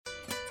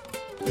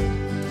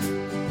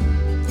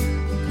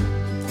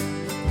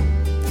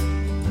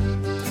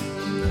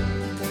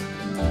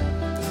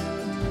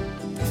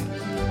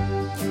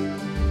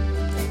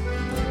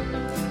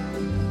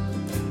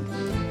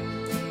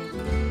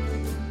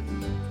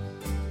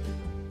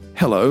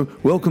Hello,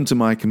 welcome to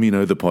My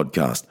Camino, the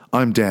podcast.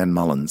 I'm Dan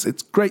Mullins.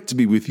 It's great to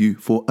be with you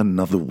for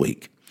another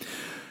week.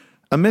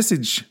 A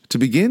message to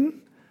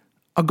begin?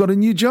 I've got a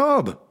new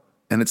job,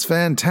 and it's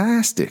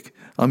fantastic.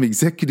 I'm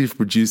executive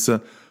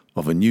producer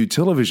of a new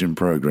television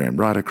program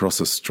right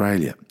across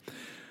Australia.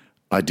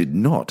 I did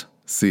not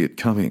see it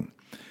coming.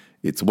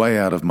 It's way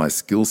out of my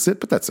skill set,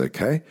 but that's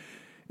okay.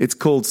 It's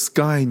called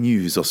Sky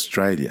News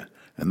Australia,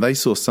 and they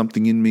saw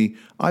something in me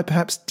I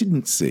perhaps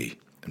didn't see,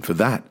 and for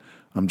that,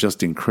 I'm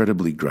just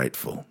incredibly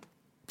grateful.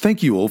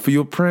 Thank you all for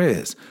your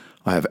prayers.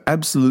 I have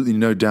absolutely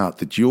no doubt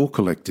that your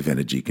collective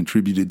energy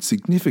contributed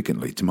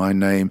significantly to my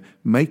name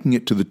making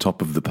it to the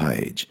top of the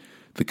page.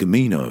 The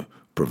Camino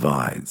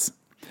provides.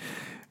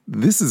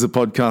 This is a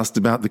podcast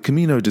about the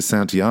Camino de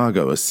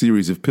Santiago, a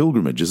series of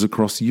pilgrimages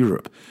across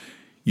Europe.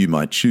 You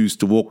might choose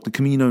to walk the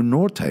Camino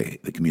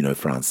Norte, the Camino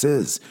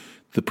Frances,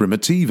 the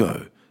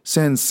Primitivo,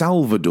 San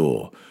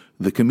Salvador,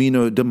 the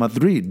Camino de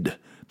Madrid,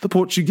 the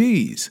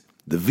Portuguese,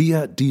 the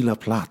Via de la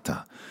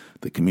Plata,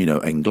 the Camino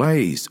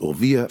Inglés or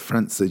Via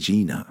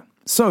Francigena.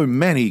 So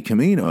many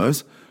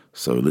Caminos,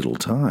 so little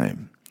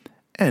time.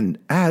 And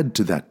add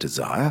to that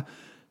desire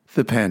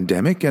the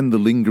pandemic and the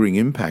lingering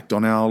impact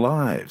on our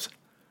lives.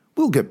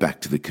 We'll get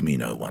back to the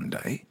Camino one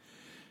day.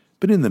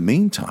 But in the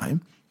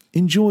meantime,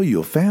 enjoy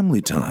your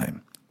family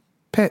time,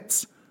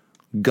 pets,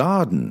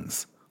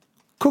 gardens,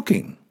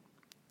 cooking.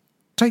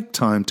 Take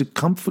time to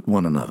comfort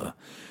one another.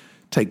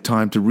 Take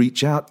time to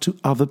reach out to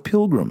other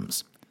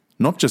pilgrims.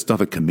 Not just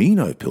other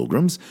Camino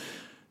pilgrims,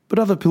 but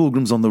other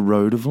pilgrims on the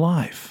road of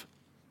life.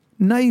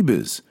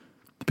 Neighbours,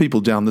 the people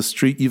down the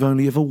street you've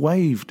only ever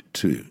waved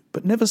to,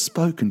 but never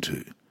spoken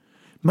to.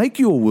 Make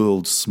your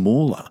world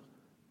smaller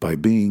by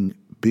being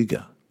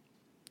bigger.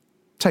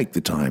 Take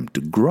the time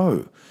to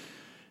grow,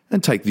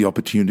 and take the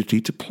opportunity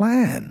to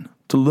plan,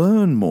 to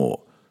learn more,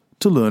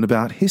 to learn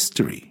about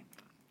history.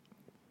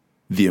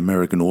 The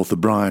American author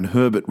Brian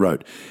Herbert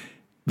wrote,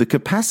 "The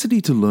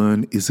capacity to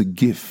learn is a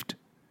gift.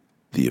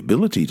 The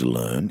ability to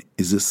learn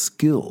is a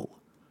skill.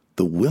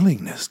 The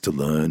willingness to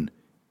learn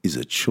is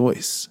a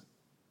choice."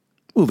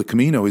 Well, the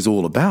Camino is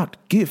all about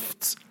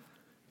gifts.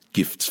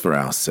 Gifts for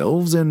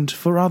ourselves and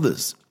for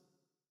others.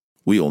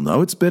 We all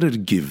know it's better to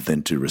give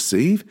than to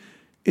receive.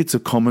 It's a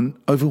common,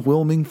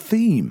 overwhelming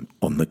theme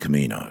on the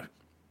Camino.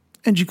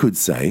 And you could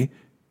say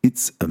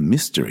it's a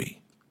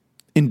mystery.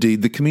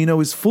 Indeed, the Camino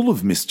is full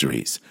of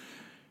mysteries.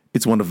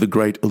 It's one of the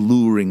great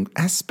alluring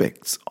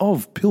aspects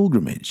of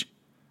pilgrimage.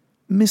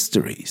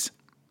 Mysteries.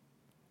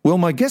 Well,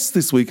 my guest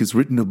this week has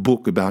written a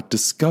book about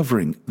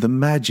discovering the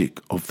magic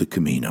of the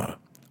Camino.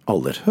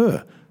 I'll let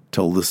her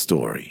tell the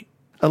story.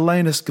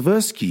 Elena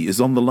Skversky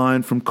is on the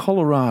line from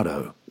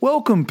Colorado.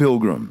 Welcome,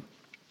 Pilgrim.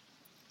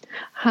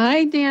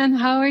 Hi, Dan.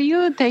 How are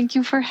you? Thank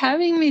you for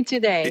having me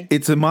today.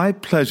 It's my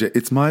pleasure.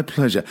 It's my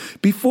pleasure.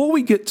 Before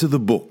we get to the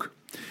book,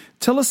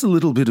 tell us a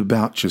little bit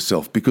about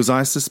yourself, because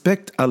I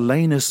suspect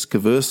Elena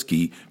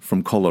Skversky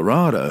from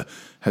Colorado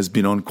has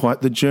been on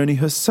quite the journey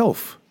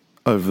herself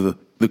over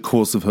the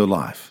course of her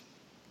life.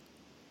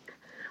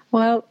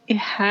 Well, it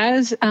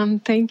has.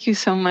 Thank you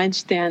so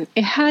much, Dan.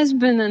 It has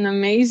been an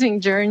amazing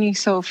journey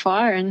so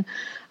far, and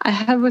I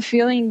have a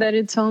feeling that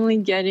it's only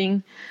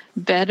getting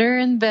better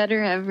and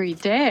better every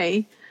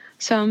day.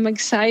 So I'm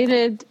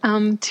excited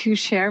to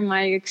share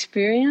my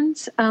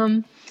experience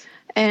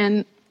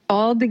and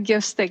all the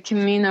gifts that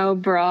Camino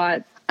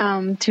brought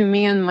to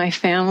me and my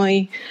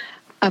family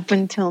up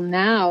until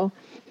now.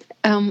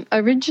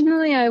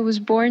 Originally, I was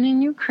born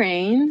in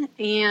Ukraine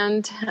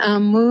and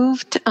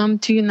moved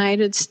to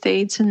United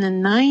States in the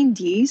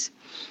 90s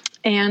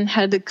and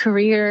had a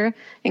career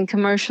in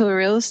commercial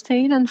real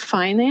estate and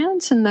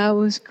finance, and that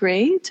was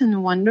great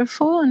and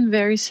wonderful and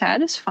very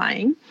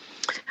satisfying.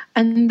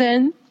 And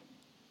then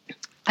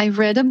I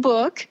read a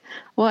book,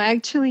 well,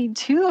 actually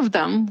two of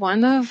them.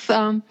 One of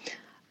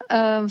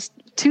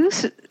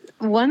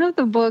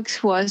the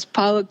books was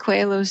Paulo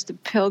Coelho's The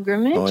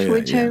Pilgrimage,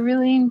 which I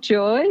really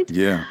enjoyed.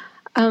 Yeah.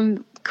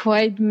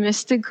 Quite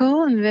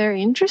mystical and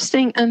very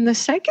interesting. And the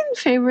second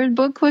favorite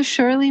book was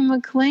Shirley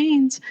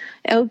MacLaine's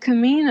El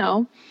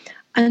Camino.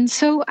 And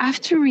so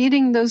after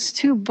reading those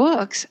two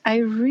books, I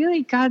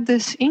really got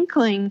this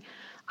inkling,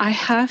 I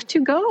have to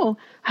go.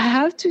 I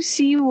have to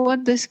see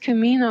what this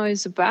Camino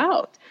is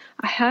about.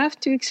 I have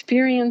to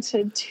experience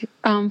it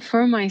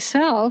for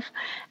myself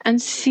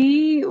and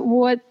see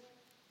what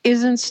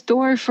is in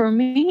store for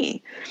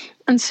me.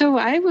 And so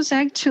I was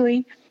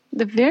actually,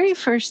 the very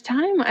first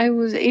time I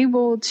was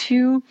able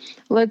to,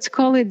 let's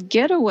call it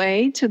get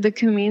away to the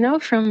Camino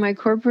from my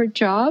corporate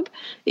job,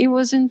 it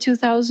was in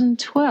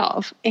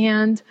 2012.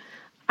 And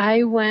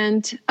I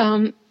went,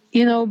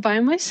 by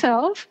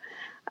myself.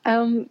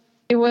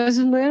 It was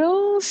a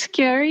little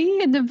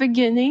scary at the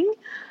beginning.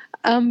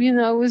 I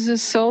was a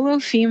solo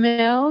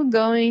female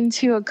going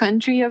to a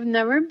country I've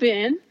never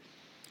been.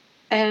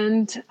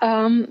 And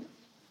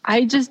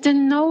I just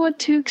didn't know what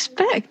to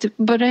expect.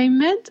 But I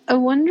met a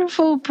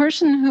wonderful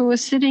person who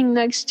was sitting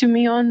next to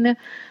me on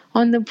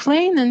the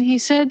plane, and he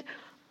said,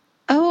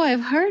 "Oh,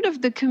 I've heard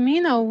of the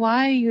Camino.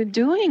 Why are you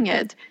doing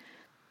it?"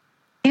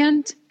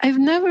 And I've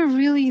never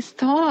really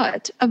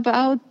thought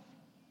about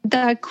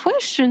that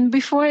question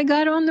before I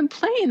got on the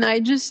plane.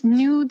 I just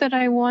knew that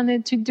I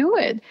wanted to do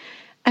it.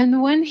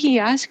 And when he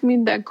asked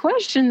me that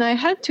question, I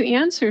had to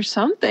answer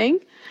something.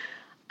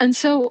 And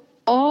so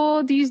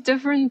all these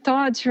different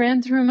thoughts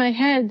ran through my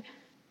head.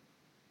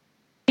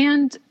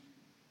 And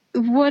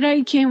what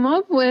I came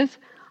up with,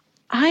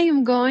 I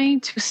am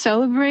going to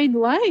celebrate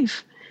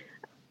life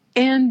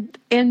and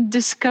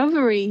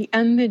discovery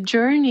and the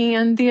journey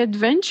and the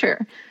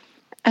adventure.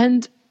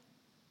 And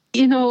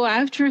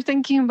after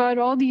thinking about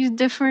all these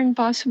different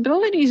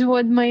possibilities,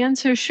 what my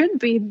answer should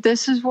be,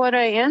 this is what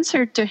I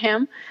answered to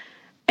him.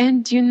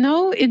 And,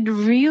 it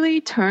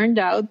really turned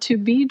out to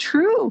be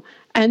true.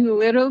 And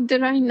little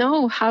did I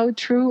know how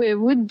true it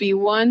would be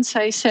once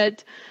I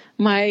set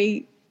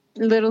my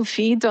little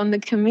feet on the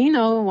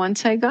Camino,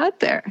 once I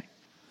got there.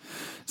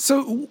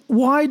 So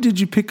why did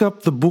you pick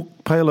up the book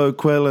Paulo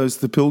Coelho's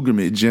The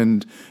Pilgrimage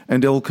and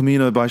El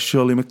Camino by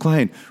Shirley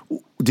MacLaine?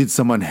 Did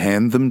someone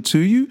hand them to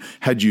you?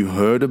 Had you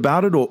heard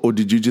about it, or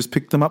did you just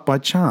pick them up by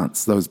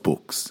chance, those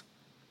books?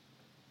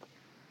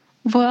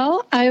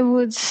 Well, I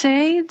would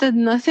say that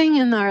nothing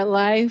in our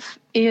life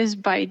is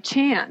by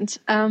chance.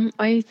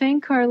 I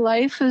think our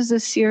life is a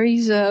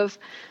series of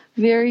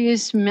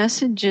various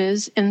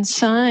messages and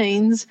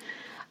signs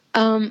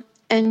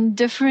and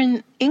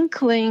different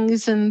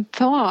inklings and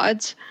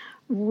thoughts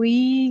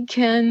we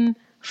can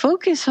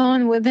focus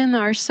on within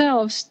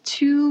ourselves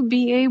to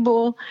be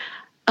able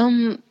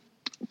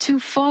to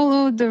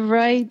follow the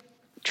right,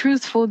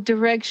 truthful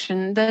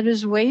direction that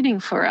is waiting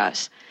for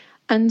us.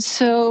 And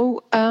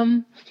so,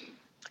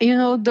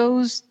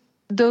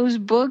 those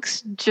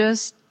books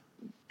just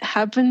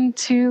happened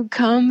to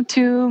come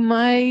to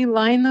my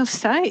line of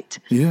sight.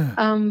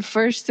 Yeah.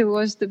 First, it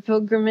was The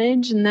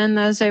Pilgrimage, and then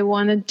as I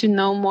wanted to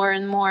know more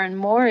and more and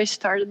more, I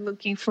started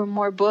looking for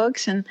more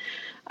books, and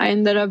I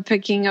ended up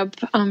picking up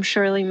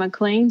Shirley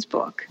MacLaine's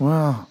book.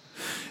 Wow.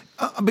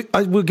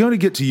 We're going to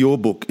get to your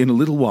book in a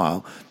little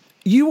while.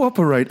 You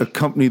operate a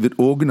company that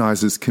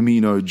organizes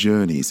Camino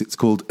journeys. It's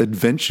called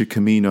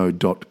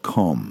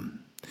AdventureCamino.com.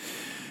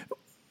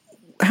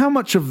 How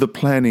much of the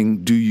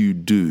planning do you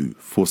do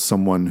for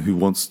someone who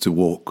wants to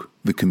walk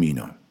the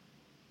Camino?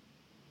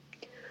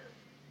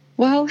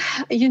 Well,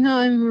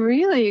 I'm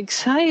really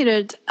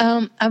excited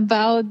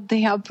about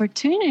the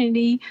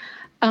opportunity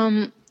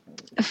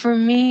for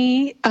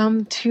me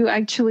to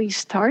actually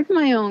start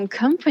my own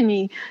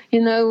company.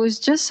 It was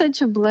just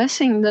such a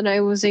blessing that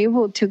I was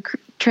able to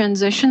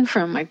transition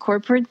from my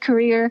corporate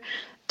career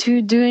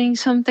to doing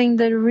something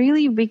that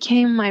really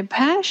became my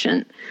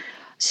passion.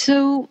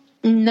 So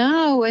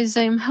now, as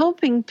I'm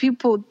helping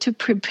people to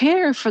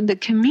prepare for the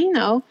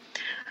Camino,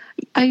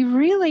 I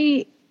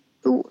really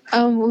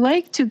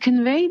like to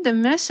convey the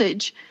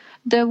message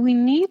that we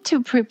need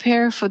to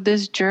prepare for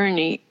this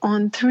journey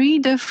on 3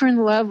 different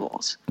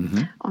levels,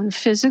 on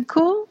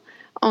physical,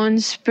 on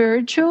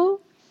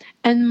spiritual,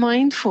 and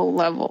mindful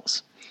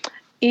levels.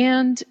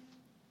 And,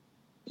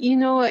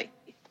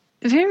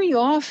 very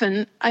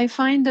often I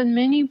find that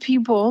many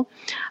people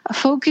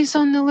focus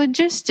on the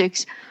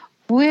logistics.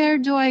 Where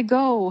do I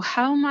go?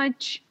 How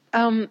much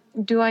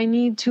do I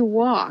need to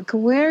walk?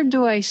 Where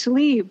do I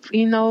sleep?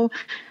 In all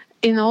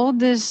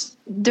these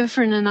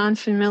different and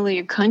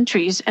unfamiliar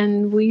countries.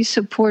 And we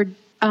support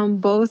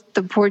both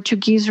the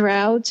Portuguese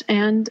routes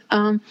and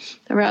the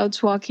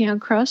routes walking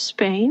across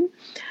Spain.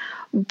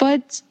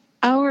 But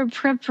our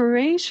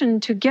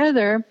preparation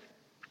together,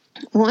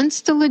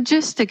 once the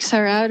logistics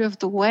are out of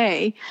the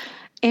way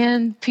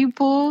and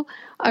people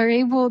are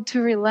able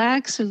to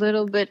relax a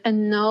little bit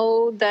and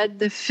know that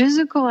the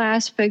physical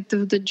aspect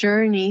of the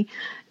journey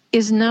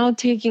is now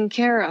taken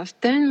care of,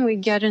 then we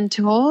get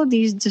into all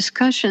these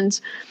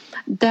discussions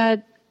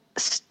that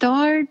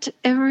start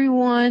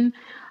everyone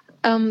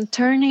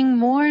turning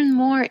more and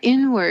more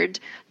inward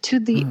to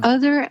the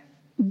other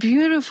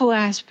beautiful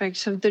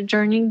aspects of the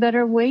journey that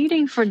are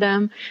waiting for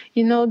them,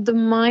 the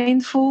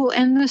mindful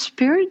and the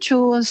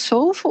spiritual and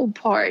soulful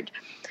part,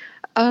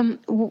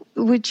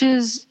 which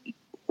is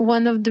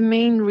one of the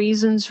main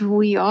reasons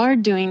we are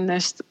doing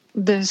this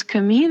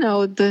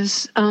Camino,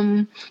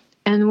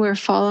 and we're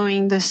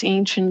following this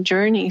ancient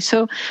journey.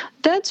 So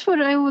that's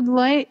what I would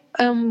like.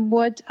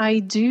 What I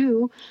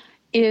do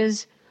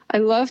is I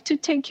love to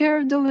take care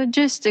of the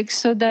logistics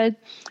so that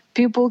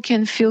people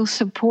can feel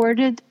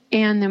supported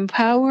and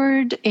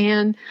empowered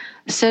and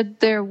set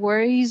their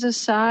worries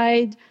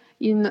aside,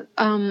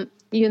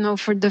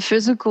 for the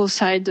physical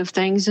side of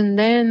things. And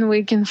then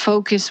we can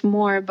focus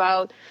more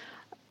about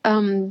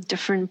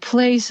different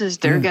places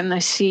they're going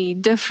to see,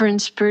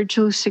 different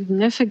spiritual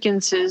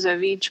significances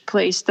of each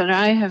place that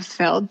I have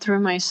felt through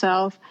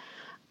myself,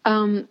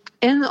 and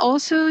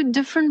also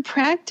different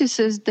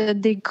practices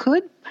that they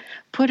could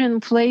put in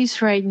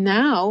place right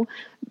now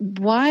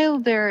while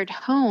they're at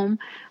home,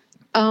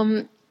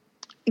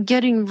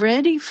 getting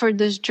ready for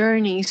this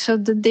journey so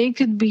that they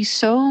could be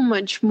so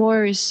much more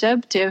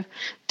receptive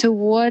to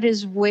what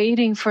is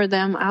waiting for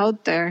them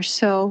out there.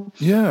 So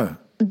yeah.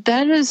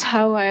 that is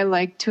how I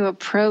like to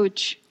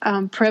approach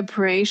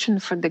preparation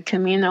for the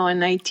Camino,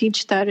 and I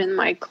teach that in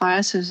my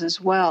classes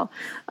as well,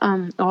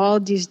 all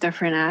these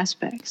different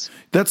aspects.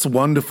 That's a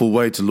wonderful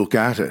way to look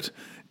at it,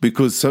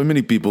 because so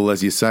many people,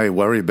 as you say,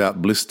 worry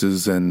about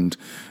blisters and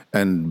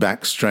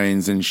back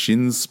strains and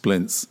shin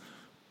splints,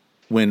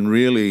 when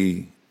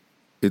really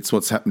it's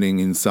what's happening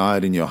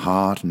inside in your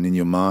heart and in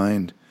your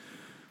mind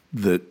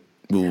that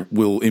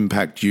will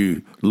impact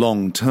you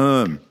long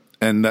term.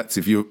 And that's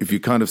if you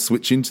kind of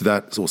switch into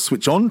that or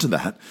switch on to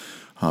that,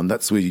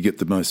 that's where you get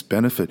the most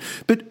benefit.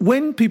 But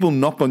when people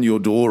knock on your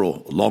door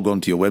or log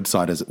onto your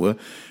website, as it were,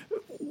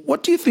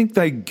 what do you think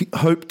they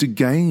hope to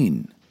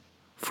gain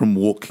from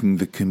walking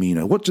the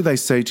Camino? What do they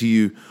say to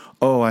you?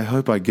 Oh, I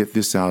hope I get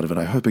this out of it.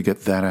 I hope I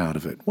get that out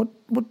of it.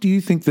 What do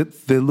you think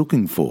that they're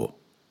looking for?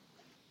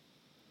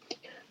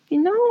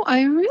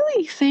 I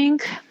really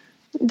think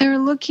they're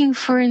looking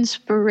for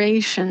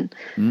inspiration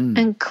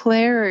and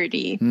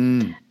clarity.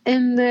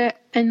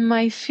 And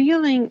my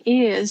feeling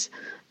is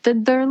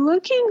that they're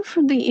looking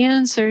for the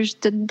answers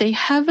that they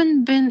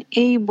haven't been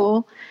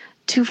able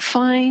to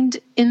find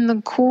in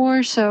the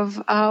course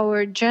of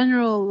our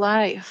general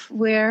life,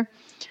 where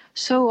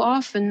so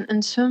often,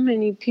 and so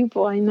many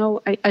people I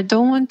know, I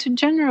don't want to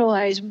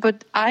generalize,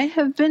 but I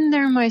have been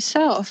there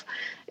myself,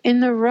 in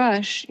the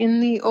rush, in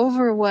the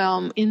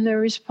overwhelm, in the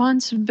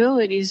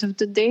responsibilities of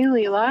the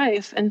daily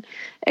life and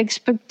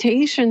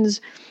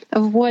expectations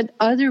of what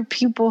other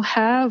people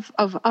have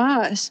of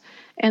us,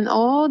 and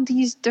all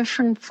these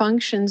different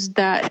functions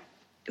that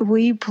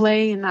we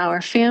play in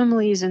our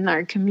families, in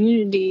our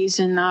communities,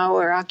 in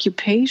our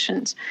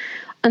occupations.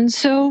 And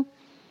so,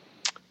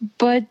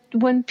 but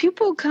when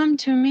people come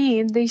to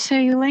me, they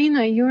say,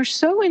 Elena, you're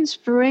so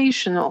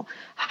inspirational.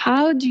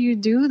 How do you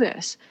do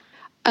this?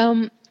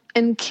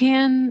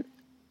 And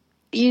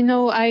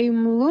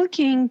I'm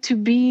looking to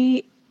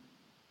be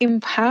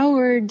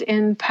empowered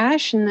and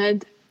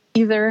passionate,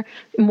 either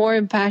more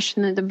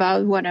passionate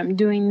about what I'm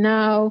doing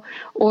now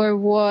or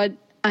what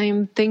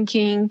I'm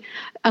thinking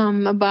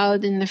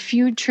about in the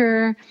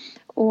future,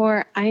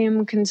 or I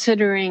am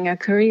considering a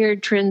career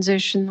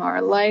transition or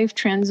a life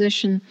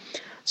transition.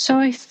 So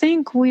I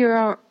think we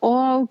are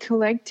all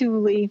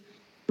collectively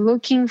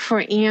looking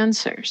for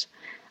answers.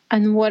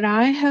 And what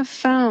I have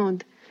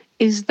found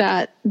is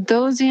that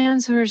those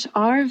answers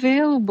are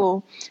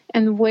available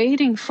and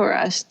waiting for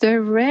us.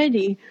 They're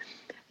ready.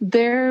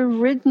 They're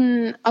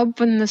written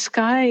up in the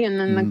sky and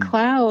in the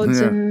clouds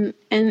and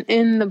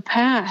in the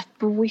path.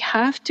 But we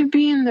have to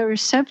be in the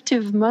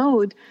receptive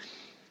mode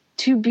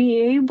to be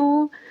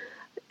able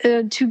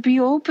to be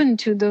open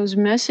to those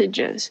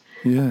messages.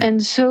 Yeah.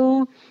 And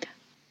so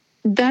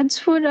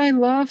that's what I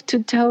love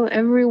to tell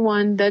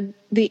everyone, that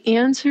the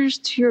answers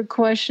to your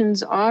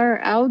questions are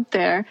out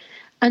there.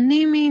 And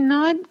they may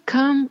not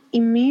come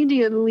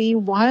immediately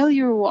while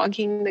you're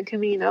walking the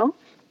Camino.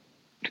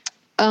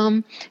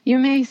 You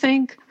may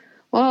think,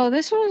 well,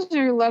 this was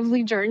a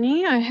lovely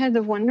journey. I had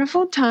a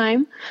wonderful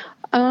time.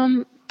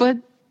 But,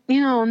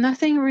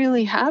 nothing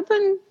really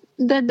happened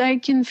that I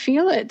can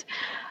feel it.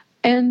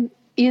 And,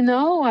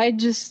 I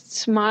just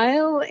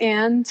smile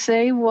and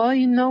say, well,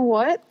 you know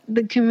what?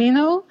 The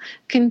Camino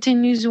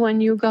continues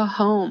when you go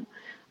home.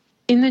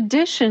 In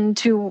addition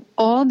to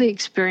all the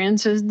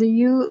experiences that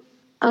you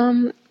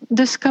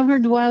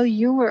discovered while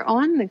you were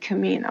on the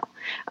Camino.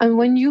 And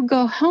when you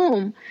go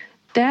home,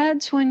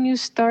 that's when you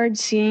start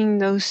seeing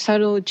those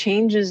subtle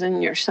changes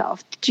in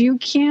yourself that you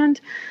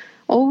can't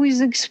always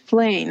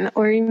explain,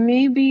 or it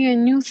may be a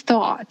new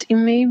thought, it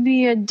may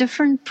be a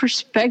different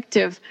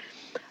perspective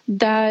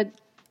that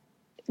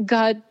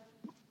got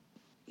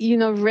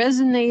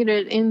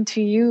resonated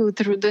into you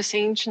through this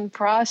ancient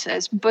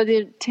process, but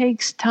it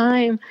takes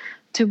time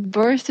to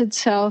birth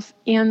itself,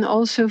 and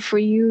also for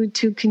you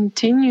to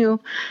continue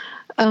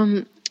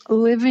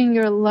living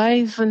your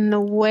life in the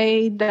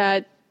way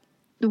that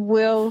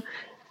will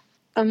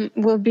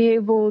be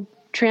able to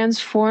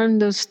transform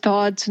those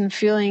thoughts and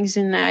feelings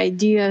and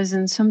ideas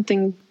in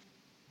something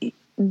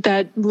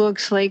that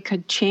looks like a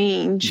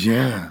change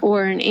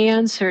or an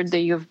answer that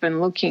you've been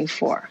looking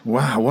for.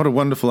 Wow, what a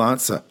wonderful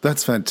answer.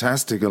 That's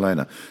fantastic,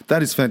 Elena.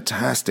 That is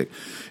fantastic.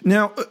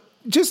 Now,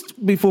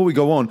 just before we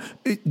go on,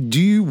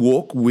 do you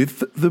walk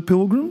with the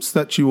pilgrims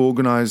that you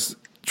organise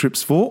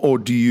trips for, or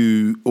do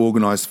you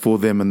organise for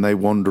them and they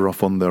wander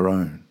off on their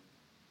own?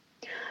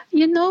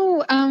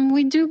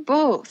 We do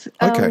both.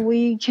 Okay.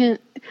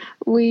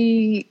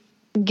 We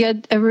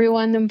get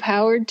everyone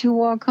empowered to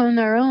walk on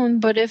their own,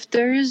 but if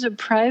there is a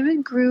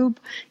private group,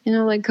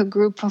 like a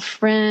group of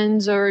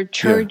friends or a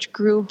church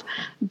group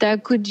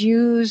that could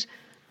use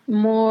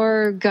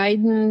more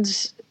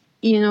guidance,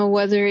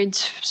 whether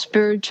it's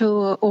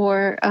spiritual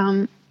or,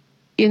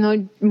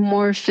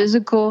 more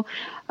physical,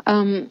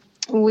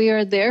 we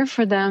are there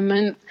for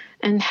them.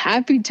 and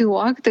happy to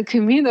walk the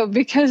Camino,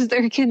 because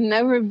there can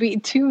never be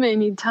too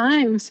many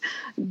times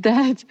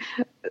that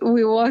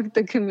we walk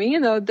the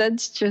Camino.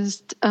 That's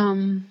just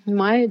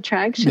my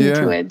attraction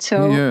to it.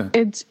 So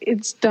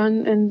it's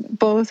done in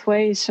both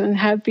ways. So I'm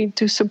happy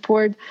to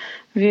support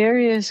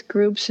various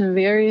groups and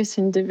various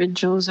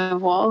individuals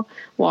of all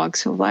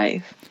walks of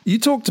life. You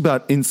talked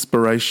about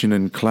inspiration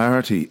and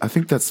clarity. I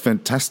think that's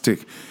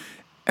fantastic.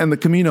 And the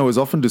Camino is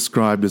often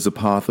described as a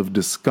path of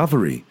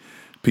discovery.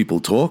 People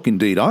talk,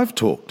 indeed I've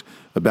talked,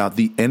 about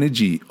the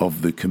energy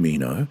of the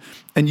Camino.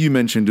 And you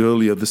mentioned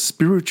earlier the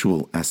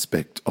spiritual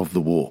aspect of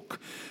the walk.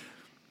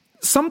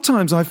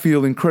 Sometimes I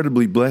feel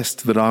incredibly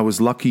blessed that I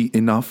was lucky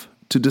enough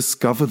to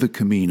discover the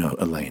Camino,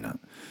 Elena.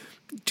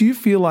 Do you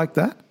feel like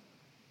that?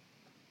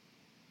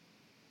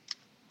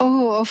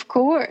 Oh, of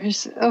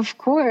course. Of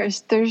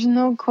course. There's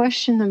no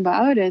question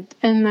about it.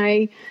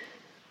 And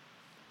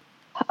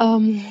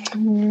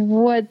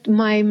what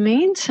my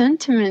main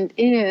sentiment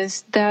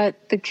is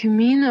that the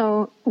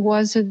Camino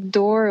was a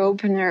door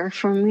opener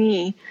for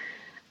me.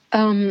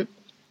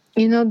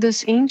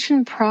 This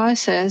ancient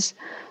process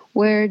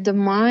where the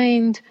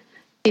mind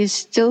is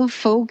still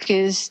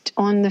focused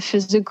on the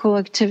physical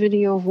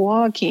activity of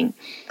walking,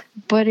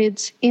 but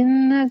it's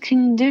in the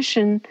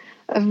condition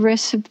of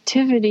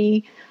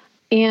receptivity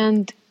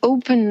and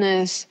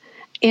openness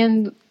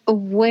and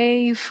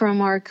away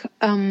from our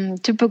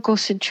typical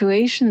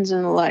situations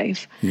in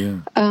life,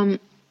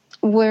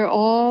 where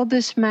all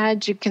this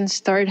magic can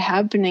start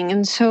happening.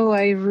 And so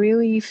I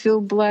really feel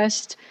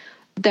blessed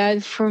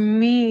that for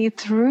me,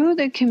 through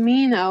the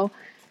Camino,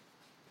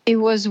 it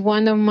was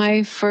one of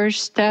my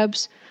first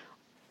steps,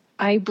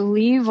 I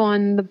believe,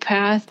 on the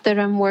path that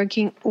I'm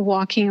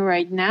walking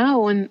right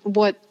now, and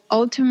what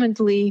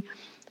ultimately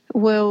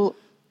will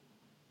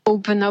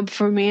open up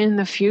for me in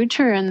the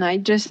future. And I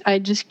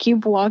just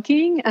keep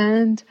walking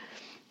and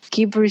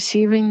keep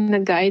receiving the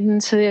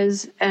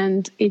guidances,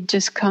 and it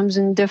just comes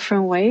in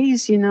different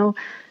ways.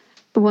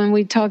 When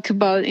we talk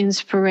about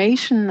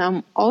inspiration,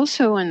 I'm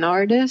also an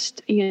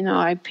artist.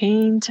 I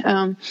paint,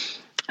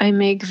 I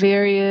make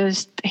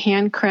various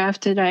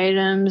handcrafted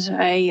items,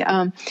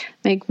 I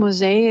make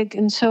mosaic.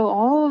 And so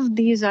all of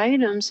these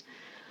items,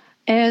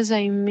 as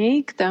I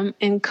make them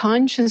and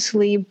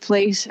consciously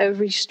place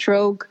every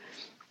stroke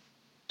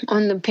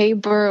on the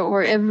paper,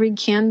 or every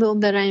candle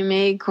that I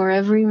make, or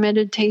every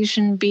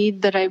meditation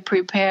bead that I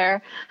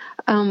prepare,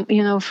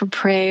 for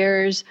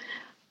prayers,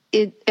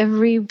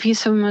 every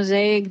piece of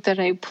mosaic that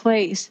I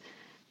place,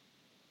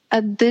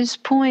 at this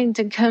point,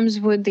 it comes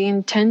with the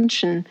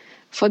intention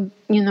for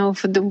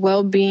the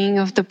well-being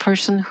of the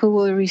person who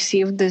will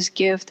receive this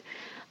gift,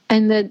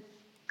 and that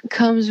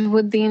comes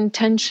with the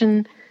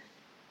intention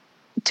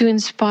to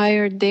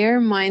inspire their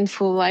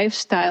mindful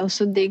lifestyle,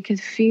 so they could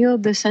feel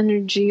this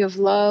energy of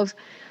love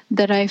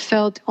that I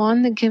felt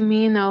on the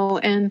Camino,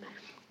 and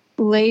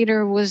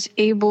later was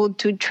able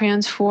to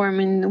transform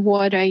in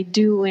what I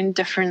do in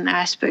different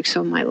aspects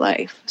of my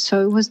life.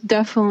 So it was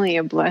definitely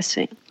a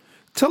blessing.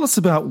 Tell us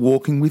about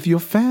walking with your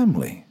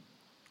family.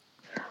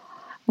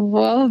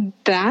 Well,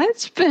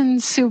 that's been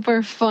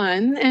super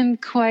fun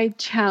and quite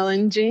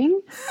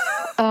challenging.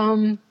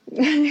 I'm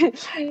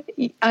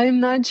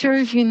not sure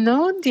if you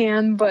know,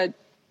 Dan, but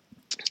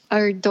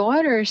our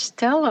daughter,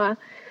 Stella,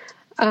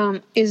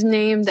 is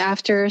named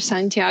after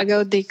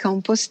Santiago de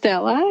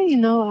Compostela.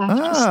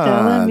 After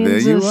Stella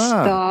means a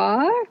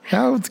star.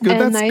 How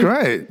good! That's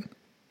great.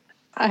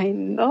 I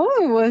know,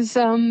 it was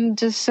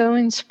just so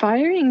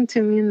inspiring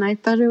to me, and I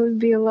thought it would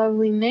be a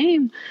lovely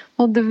name.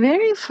 Well, the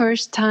very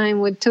first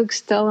time we took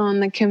Stella on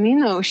the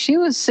Camino, she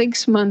was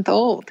 6 months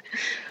old.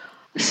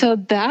 So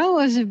that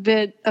was a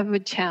bit of a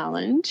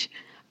challenge,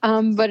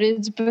 but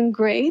it's been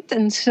great.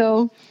 And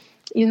so,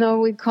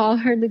 we call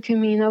her the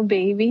Camino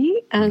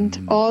baby, and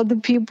all the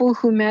people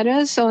who met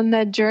us on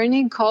that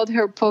journey called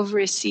her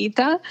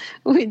Pobrecita,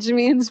 which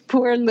means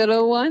poor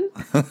little one.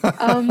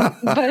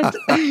 But,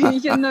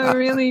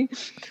 really,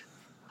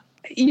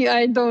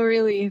 I don't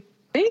really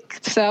think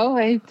so.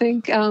 I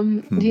think,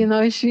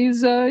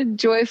 she's a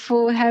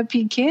joyful,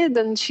 happy kid,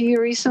 and she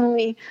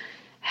recently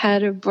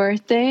had a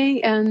birthday,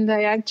 and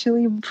I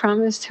actually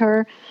promised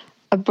her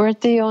a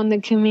birthday on the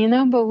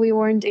Camino, but we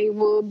weren't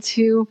able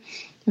to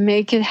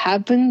make it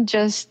happen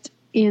just,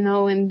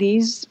 in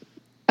these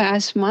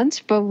past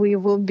months. But we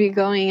will be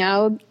going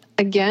out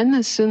again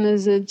as soon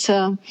as it's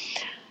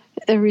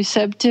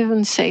receptive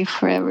and safe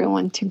for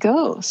everyone to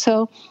go.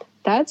 So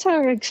that's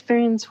our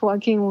experience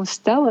walking with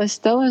Stella.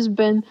 Stella's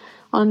been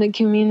on the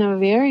Camino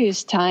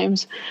various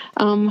times.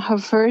 Her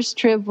first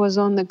trip was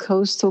on the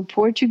coastal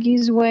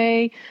Portuguese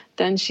way.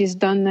 Then she's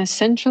done the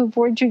central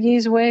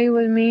Portuguese way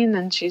with me. And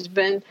then she's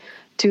been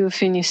to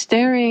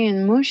Finisterre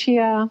and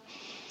Murcia.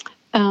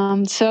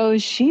 So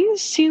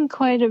she's seen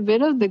quite a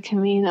bit of the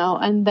Camino.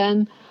 And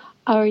then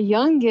our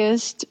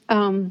youngest,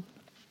 who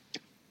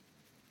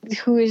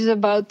is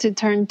about to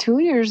turn 2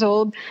 years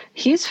old,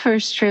 his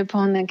first trip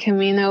on the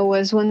Camino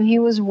was when he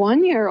was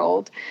 1 year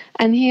old.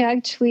 And he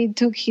actually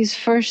took his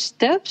first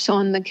steps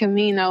on the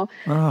Camino.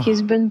 Oh.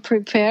 He's been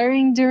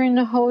preparing during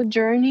the whole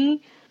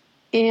journey.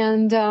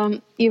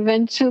 And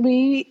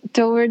eventually,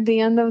 toward the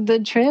end of the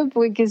trip,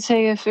 we could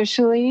say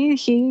officially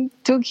he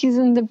took his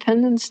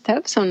independent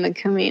steps on the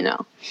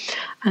Camino.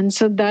 And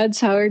so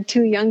that's our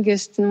two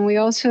youngest. And we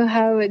also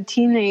have a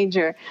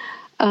teenager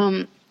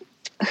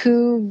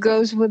who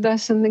goes with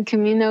us on the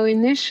Camino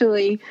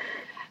initially,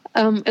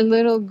 a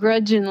little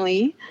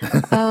grudgingly.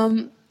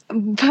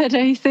 But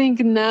I think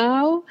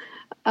now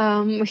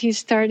he's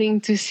starting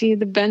to see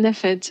the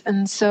benefits.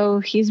 And so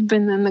he's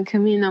been in the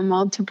Camino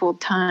multiple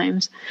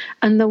times.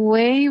 And the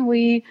way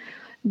we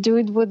do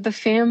it with the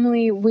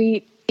family,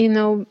 we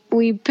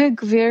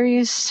pick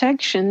various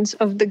sections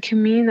of the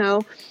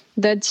Camino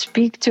that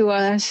speak to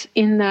us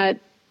in that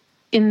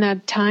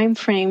time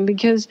frame,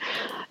 because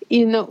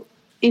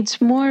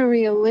it's more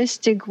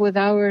realistic with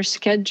our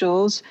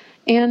schedules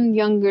and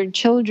younger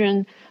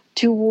children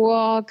to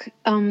walk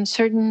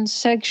certain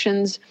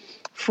sections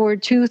for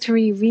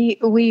 2-3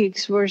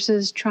 weeks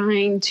versus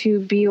trying to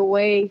be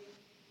away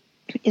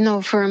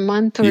for a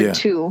month or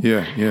two.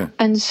 Yeah.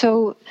 And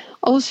so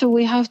also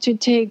we have to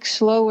take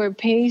slower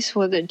pace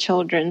with the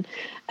children.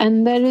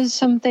 And that is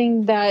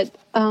something that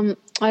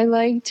I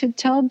like to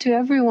tell to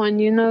everyone,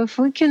 if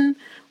we can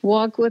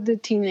walk with the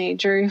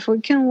teenager, if we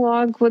can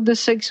walk with the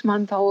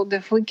 6-month-old,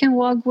 if we can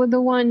walk with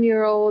the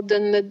 1-year-old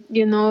and the,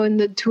 and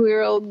the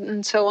 2-year-old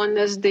and so on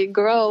as they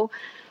grow,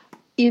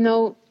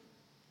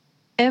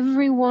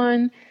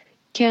 everyone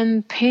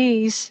can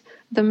pace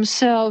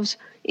themselves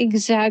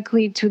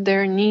exactly to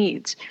their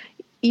needs.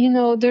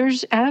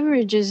 There's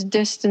averages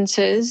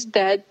distances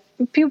that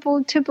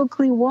people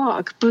typically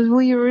walk, but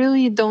we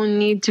really don't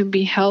need to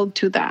be held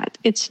to that.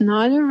 It's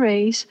not a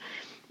race.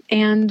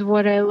 And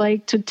what I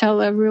like to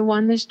tell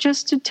everyone is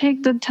just to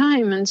take the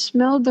time and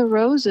smell the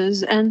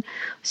roses and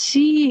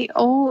see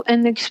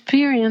and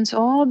experience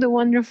all the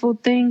wonderful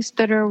things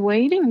that are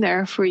waiting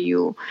there for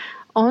you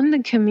on the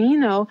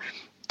Camino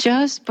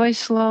just by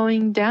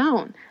slowing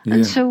down. Yeah.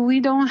 And so we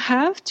don't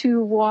have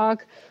to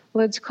walk,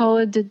 let's call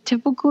it the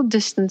typical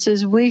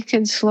distances. We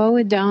can slow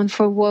it down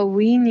for what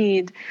we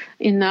need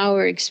in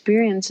our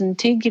experience and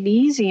take it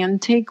easy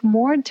and take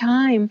more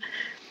time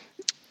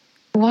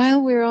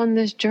while we're on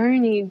this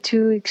journey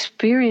to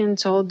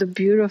experience all the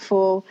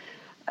beautiful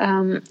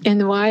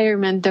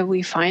environment that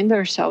we find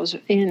ourselves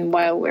in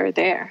while we're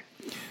there.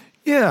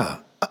 Yeah,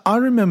 I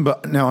remember,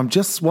 now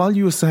while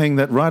you were saying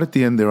that right at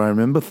the end there,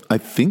 I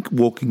think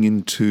walking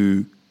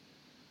into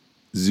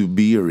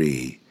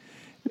Zubiri,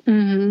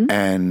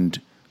 and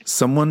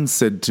someone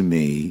said to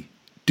me,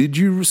 "Did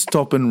you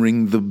stop and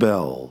ring the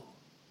bell?"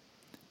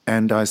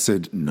 And I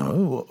said,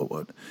 "No,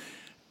 what?"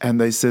 And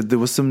they said there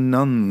were some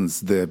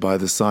nuns there by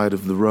the side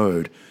of the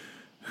road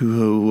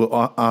who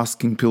were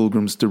asking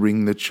pilgrims to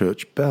ring the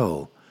church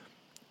bell.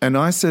 And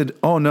I said,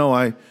 "Oh no,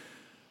 I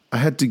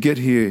had to get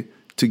here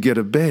to get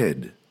a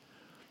bed."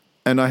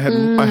 And I had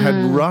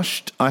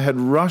rushed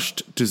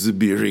to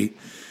Zubiri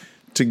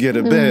to get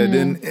a bed,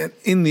 and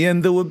in the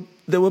end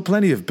there were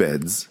plenty of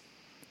beds.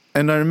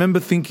 And I remember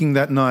thinking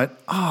that night,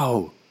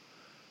 "Oh,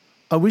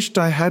 I wished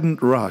I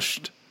hadn't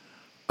rushed.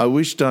 I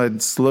wished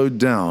I'd slowed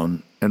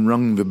down and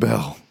rung the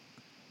bell."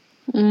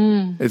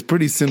 It's a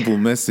pretty simple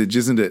message,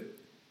 isn't it?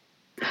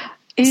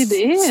 It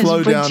is.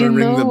 Slow down and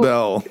ring the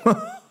bell.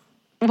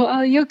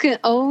 Well, you can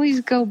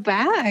always go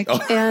back.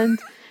 And,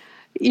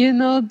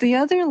 the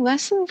other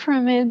lesson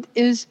from it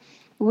is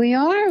we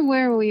are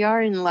where we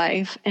are in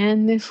life.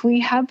 And if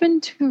we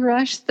happen to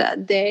rush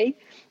that day,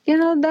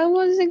 that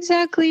was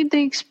exactly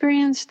the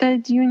experience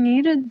that you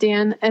needed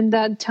then at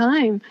that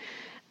time.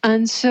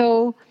 And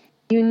so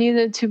you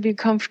needed to be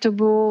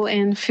comfortable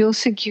and feel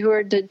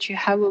secure that you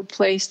have a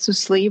place to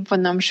sleep.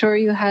 And I'm sure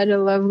you had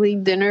a lovely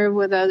dinner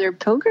with other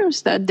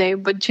pilgrims that day.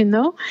 But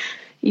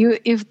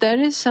if that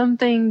is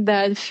something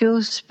that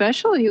feels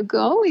special, you can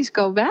always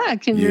go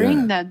back and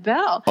ring that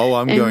bell. Oh,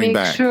 I'm going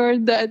back.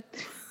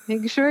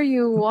 Make sure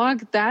you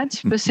walk that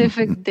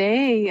specific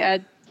day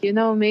at,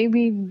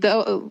 maybe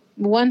the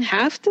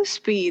 1/2 the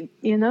speed,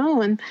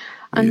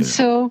 and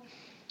so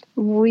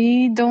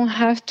we don't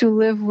have to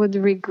live with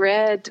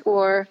regret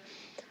or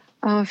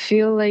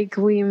feel like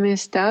we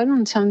missed out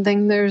on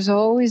something. There's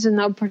always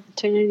an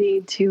opportunity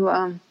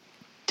to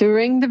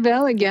ring the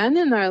bell again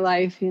in our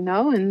life,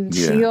 and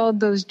see all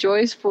those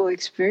joyful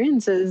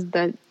experiences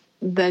that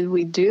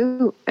we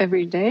do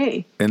every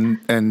day.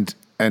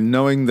 And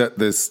knowing that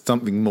there's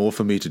something more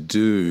for me to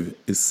do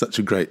is such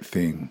a great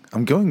thing.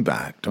 I'm going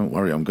back. Don't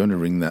worry. I'm going to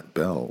ring that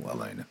bell,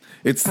 Elena.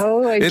 I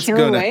can't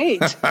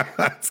wait.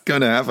 It's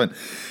going to happen.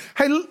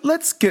 Hey,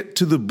 let's get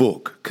to the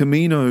book,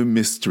 Camino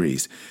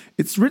Mysteries.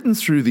 It's written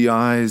through the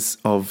eyes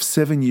of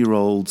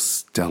 7-year-old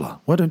Stella.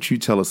 Why don't you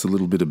tell us a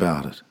little bit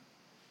about it?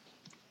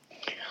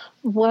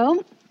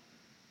 Well,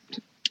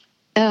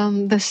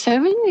 the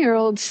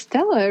 7-year-old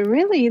Stella,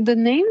 really, the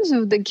names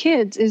of the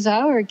kids is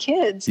our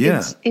kids.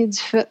 Yeah.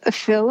 It's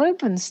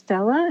Philip and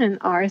Stella and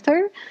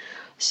Arthur.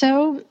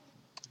 So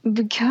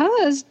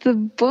because the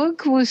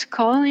book was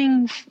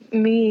calling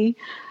me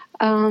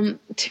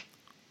to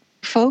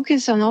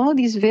focus on all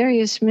these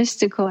various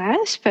mystical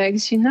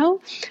aspects,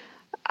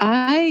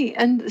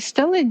 and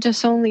Stella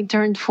just only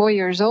turned 4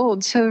 years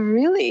old. So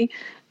really,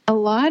 a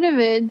lot of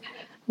it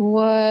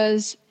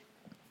was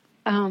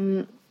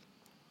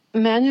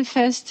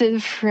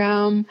manifested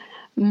from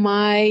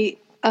my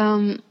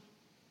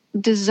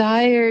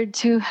desire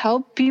to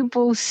help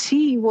people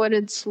see what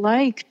it's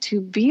like to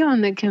be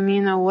on the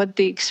Camino, what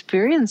the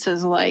experience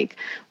is like,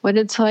 what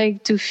it's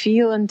like to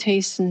feel and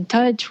taste and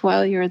touch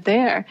while you're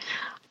there.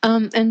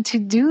 And to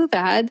do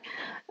that,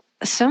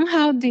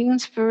 somehow the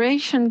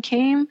inspiration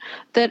came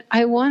that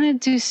I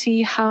wanted to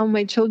see how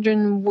my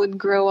children would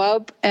grow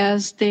up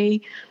as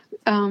they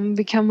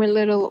become a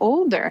little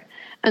older.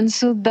 And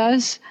so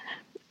thus,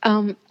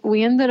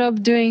 we ended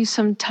up doing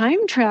some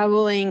time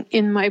traveling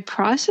in my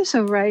process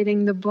of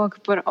writing the book,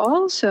 but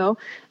also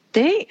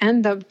they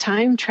end up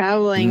time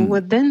traveling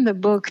within the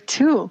book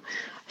too.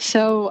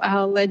 So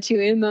I'll let you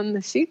in on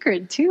the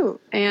secret too.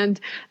 And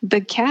the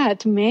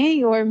cat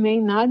may or may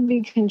not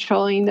be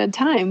controlling the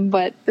time,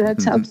 but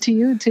that's up to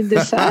you to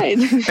decide.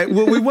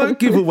 Well, we won't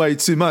give away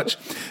too much.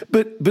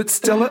 But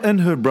Stella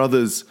and her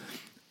brothers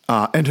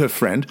and her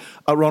friend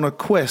are on a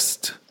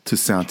quest to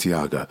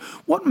Santiago.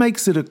 What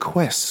makes it a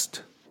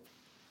quest?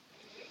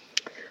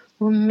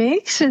 What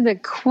makes it a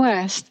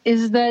quest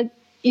is that,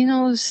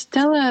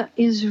 Stella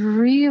is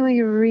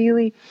really,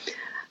 really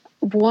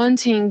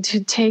wanting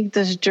to take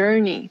this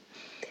journey.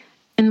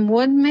 And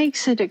what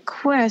makes it a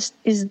quest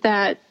is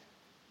that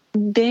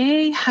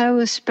they have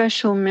a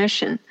special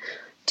mission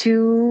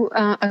to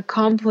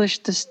accomplish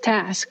this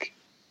task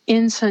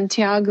in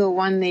Santiago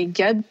when they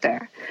get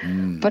there.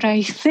 But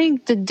I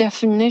think the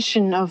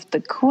definition of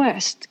the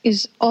quest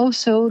is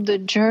also the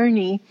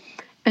journey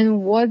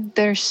and what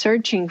they're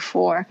searching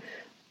for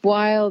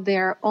while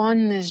they're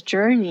on this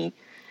journey.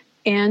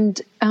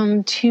 And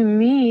to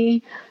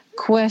me,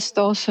 quest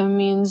also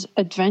means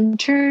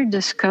adventure,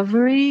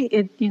 discovery.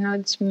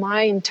 It's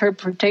my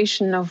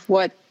interpretation of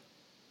what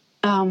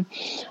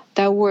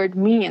that word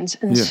means.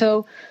 And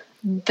so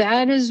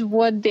that is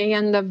what they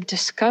end up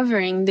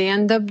discovering. They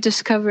end up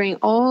discovering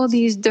all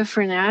these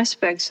different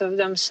aspects of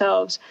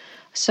themselves.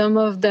 Some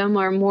of them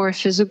are more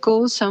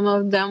physical, some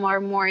of them are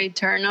more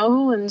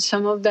eternal, and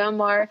some of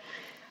them are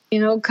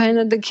kind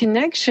of the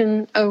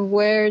connection of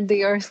where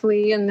the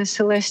earthly and the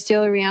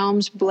celestial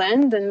realms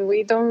blend, and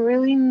we don't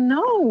really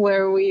know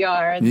where we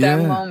are at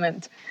that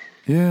moment.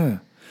 Yeah.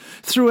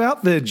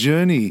 Throughout their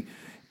journey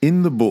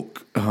in the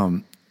book,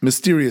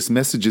 mysterious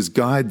messages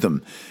guide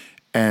them,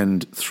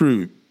 and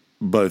through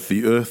both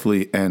the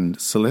earthly and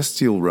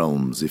celestial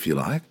realms, if you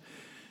like.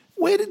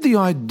 Where did the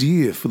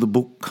idea for the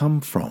book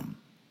come from?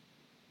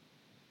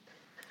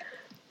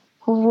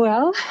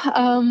 Well,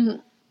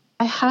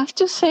 I have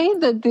to say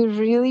that they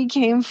really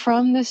came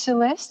from the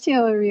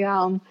celestial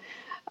realm.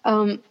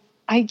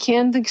 I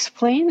can't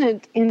explain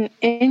it in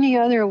any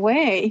other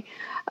way.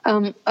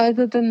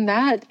 Other than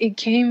that, it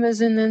came as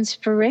an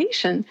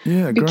inspiration.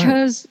 Yeah, great.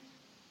 Because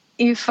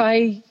if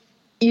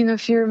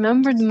you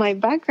remembered my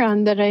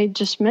background that I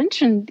just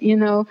mentioned,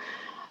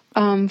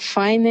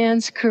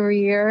 finance,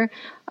 career,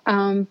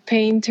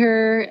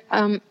 painter,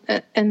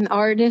 an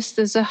artist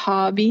as a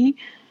hobby.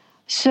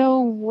 So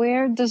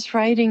where does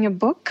writing a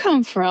book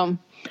come from?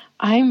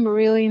 I'm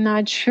really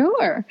not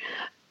sure.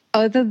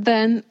 Other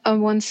than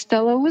when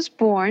Stella was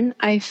born,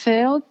 I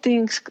felt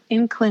the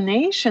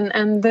inclination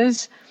and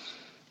this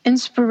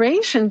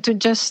inspiration to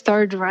just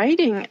start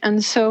writing.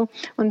 And so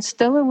when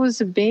Stella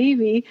was a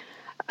baby,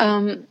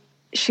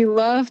 she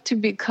loved to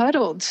be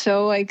cuddled.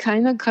 So I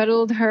kind of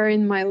cuddled her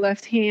in my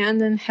left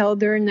hand and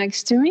held her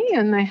next to me.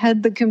 And I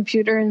had the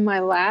computer in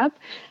my lap.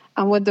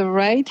 And with the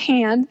right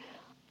hand,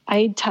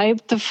 I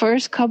typed the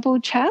first couple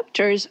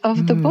chapters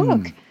of the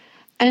book,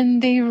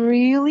 and they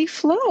really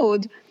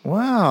flowed.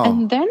 Wow.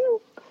 And then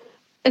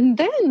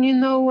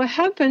what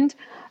happened?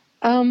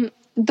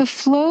 The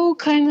flow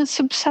kind of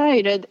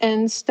subsided,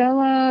 and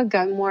Stella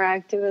got more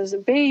active as a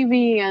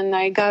baby, and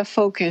I got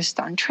focused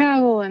on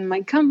travel and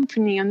my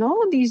company and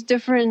all these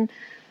different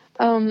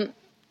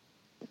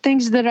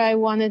things that I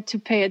wanted to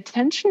pay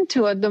attention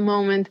to at the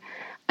moment.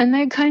 And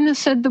I kind of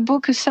set the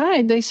book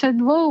aside. I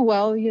said, well,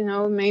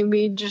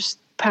 maybe just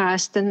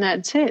passed and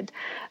that's it.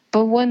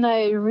 But when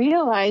I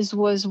realized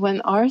was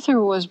when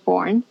Arthur was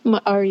born,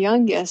 our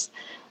youngest,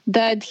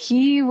 that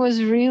he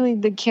was really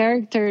the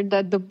character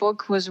that the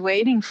book was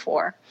waiting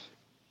for.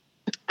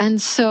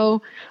 And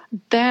so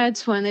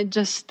that's when it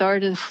just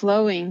started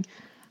flowing.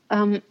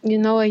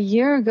 A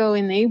year ago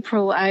in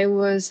April, I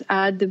was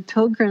at the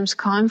Pilgrims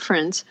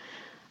Conference,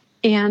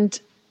 and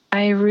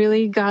I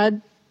really got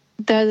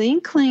that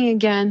inkling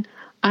again.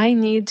 I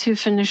need to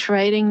finish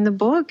writing the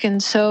book.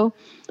 And so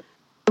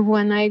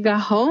when I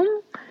got home,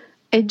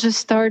 it just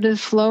started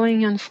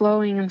flowing and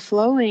flowing and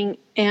flowing.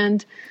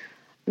 And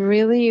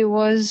really it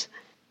was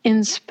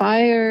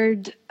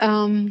inspired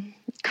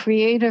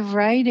creative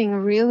writing.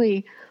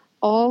 Really,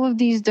 all of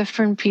these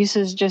different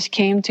pieces just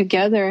came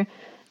together.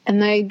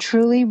 And I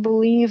truly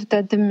believe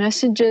that the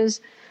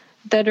messages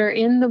that are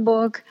in the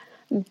book,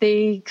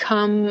 they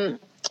come,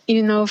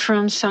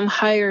 from some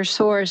higher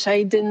source.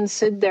 I didn't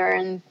sit there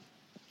and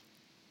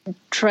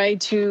try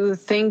to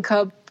think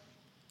up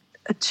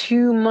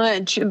too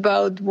much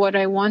about what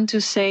I want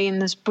to say in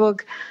this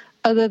book,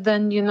 other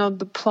than,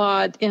 the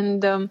plot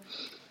and the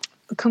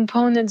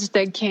components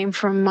that came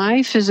from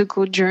my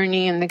physical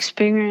journey and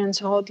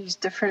experience all these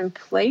different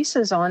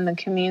places on the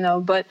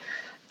Camino. But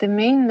the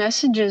main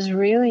messages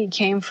really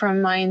came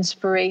from my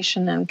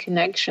inspiration and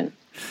connection.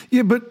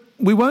 Yeah, but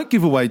we won't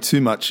give away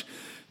too much.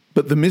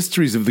 But the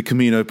mysteries of the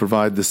Camino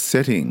provide the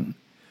setting.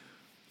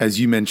 As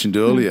you mentioned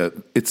earlier,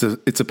 it's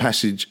a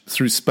passage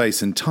through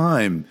space and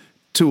time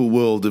to a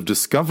world of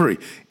discovery.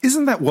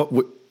 Isn't that what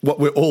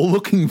we're all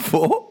looking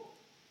for?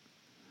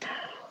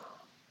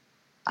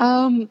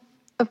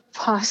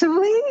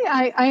 Possibly.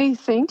 I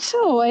think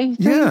so. I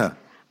think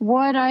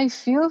what I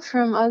feel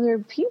from other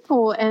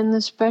people, and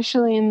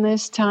especially in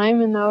this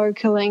time in our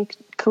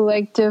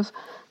collective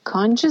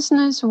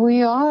consciousness,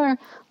 we are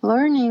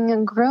learning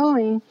and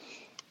growing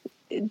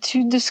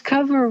to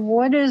discover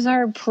what is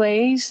our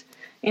place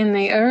in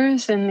the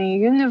earth, in the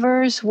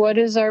universe, what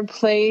is our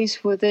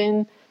place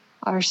within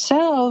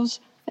ourselves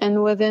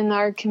and within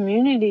our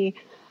community.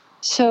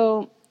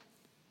 So,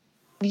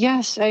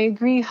 yes, I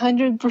agree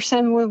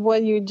 100% with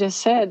what you just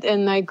said,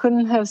 and I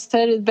couldn't have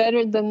said it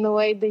better than the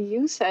way that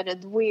you said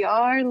it. We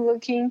are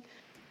looking,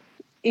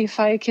 if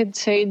I could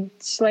say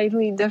it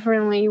slightly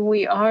differently,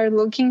 we are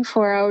looking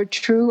for our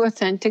true,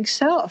 authentic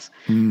self.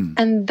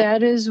 And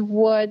that is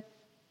what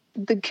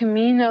the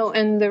Camino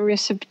and the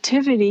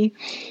receptivity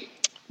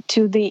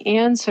to the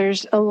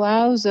answers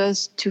allows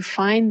us to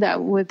find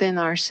that within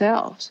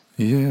ourselves.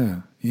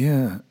 Yeah.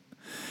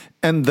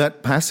 And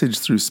that passage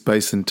through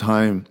space and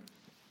time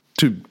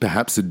to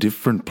perhaps a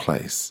different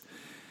place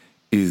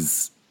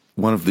is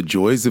one of the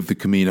joys of the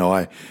Camino.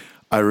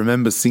 I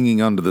remember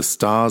singing under the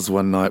stars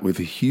one night with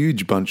a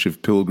huge bunch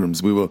of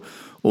pilgrims. We were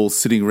all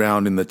sitting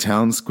around in the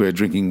town square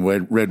drinking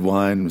red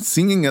wine,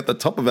 singing at the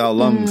top of our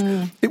lungs.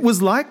 It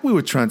was like we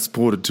were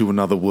transported to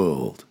another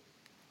world.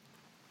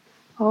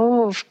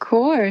 Oh, of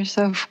course.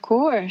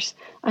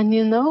 And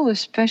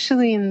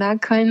especially in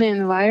that kind of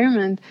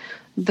environment,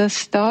 the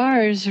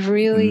stars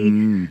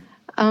really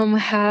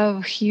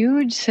have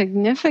huge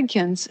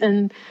significance.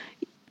 And,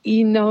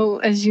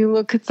 as you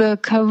look at the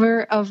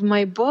cover of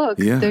my book,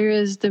 there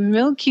is the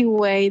Milky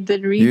Way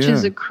that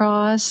reaches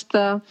across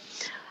the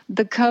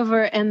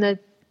cover and that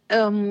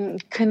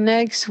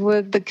connects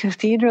with the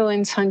cathedral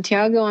in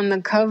Santiago on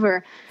the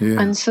cover.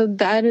 And so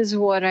that is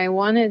what I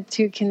wanted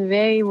to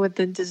convey with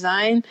the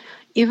design.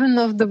 Even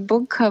though the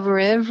book cover,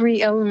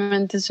 every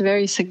element is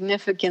very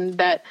significant,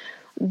 that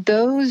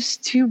those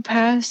two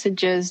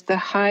passages, the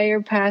higher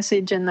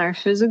passage and our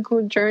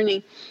physical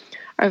journey,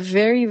 are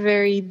very,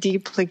 very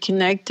deeply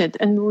connected,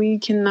 and we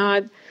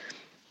cannot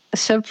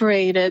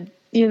separate it.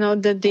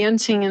 The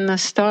dancing in the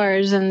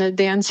stars and the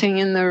dancing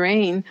in the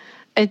rain,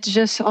 it's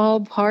just all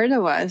part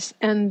of us.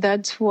 And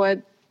that's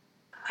what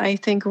I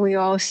think we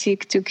all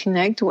seek to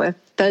connect with,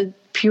 that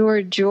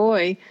pure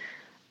joy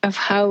of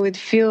how it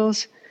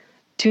feels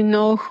to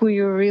know who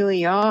you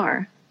really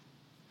are.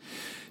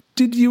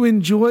 Did you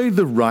enjoy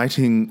the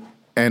writing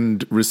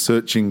and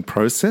researching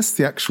process,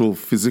 the actual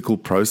physical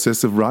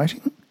process of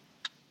writing?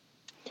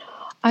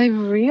 I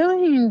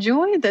really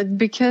enjoyed it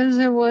because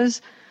it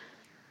was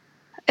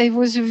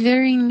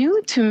very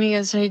new to me,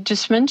 as I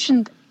just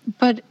mentioned,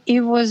 but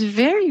it was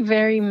very,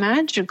 very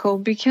magical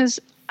because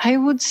I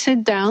would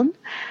sit down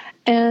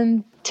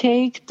and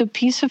take the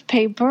piece of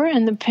paper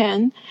and the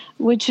pen,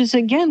 which is,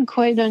 again,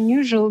 quite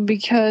unusual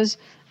because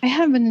I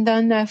haven't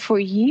done that for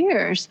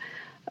years.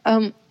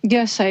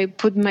 Yes, I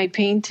put my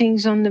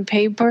paintings on the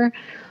paper,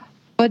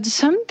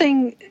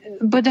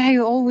 but I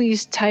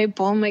always type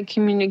all my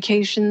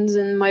communications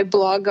and my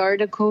blog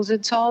articles.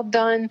 It's all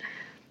done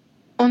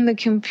on the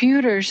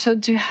computer. So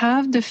to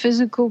have the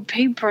physical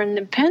paper and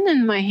the pen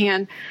in my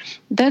hand,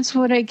 that's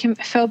what I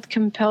felt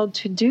compelled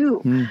to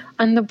do.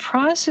 And the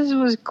process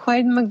was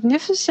quite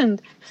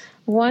magnificent.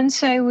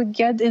 Once I would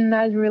get in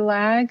that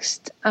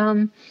relaxed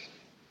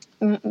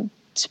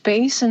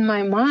space in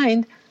my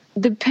mind,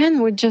 the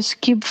pen would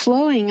just keep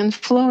flowing and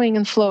flowing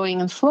and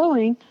flowing and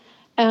flowing.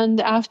 And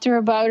after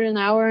about an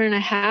hour and a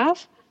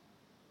half,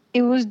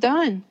 it was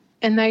done.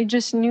 And I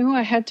just knew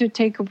I had to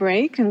take a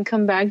break and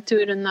come back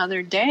to it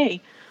another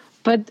day.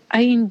 But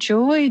I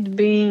enjoyed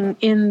being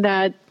in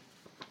that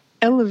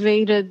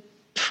elevated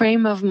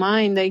frame of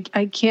mind.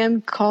 I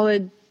can't call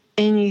it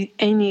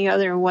any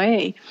other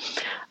way.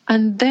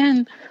 And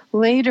then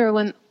later,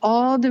 when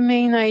all the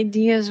main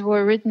ideas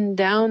were written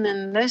down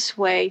in this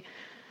way,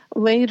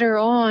 later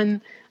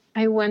on,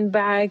 I went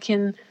back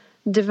and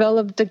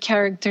developed the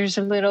characters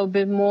a little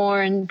bit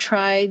more and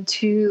tried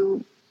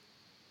to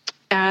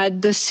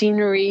add the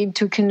scenery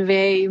to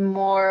convey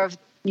more of,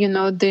 the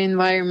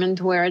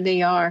environment where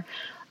they are.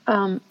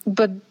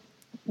 But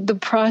the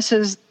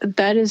process,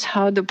 that is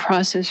how the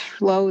process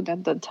flowed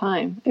at the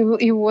time.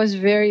 It was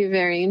very,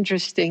 very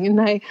interesting. And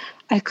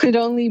I could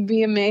only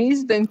be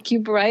amazed and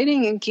keep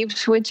writing and keep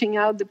switching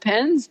out the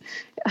pens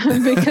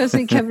because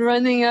it kept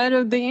running out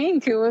of the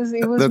ink. It was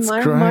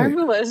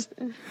marvelous.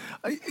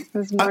 It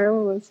was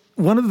marvelous.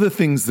 One of the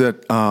things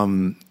that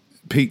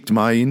piqued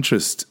my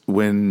interest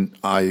when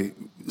I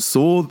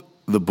saw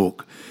the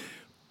book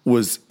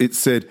was it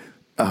said,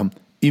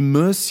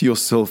 immerse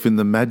yourself in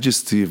the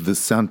majesty of the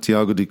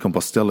Santiago de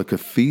Compostela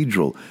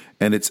Cathedral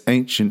and its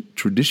ancient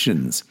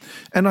traditions.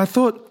 And I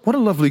thought, what a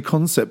lovely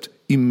concept,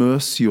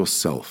 immerse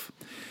yourself.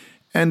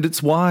 And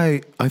it's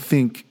why I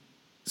think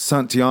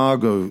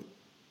Santiago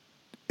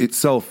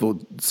itself, or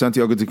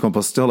Santiago de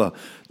Compostela,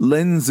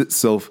 lends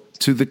itself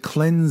to the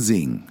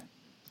cleansing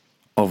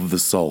of the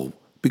soul,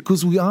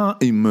 because we are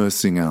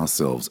immersing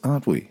ourselves,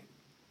 aren't we?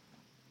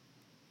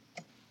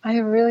 I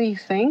really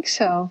think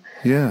so.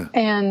 Yeah.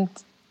 And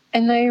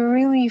I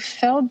really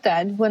felt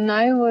that when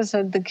I was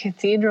at the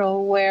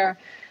cathedral, where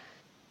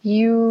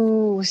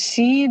you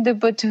see the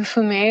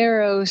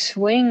Botafumeiro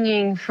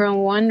swinging from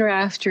one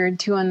rafter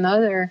to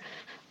another,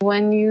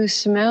 when you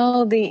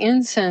smell the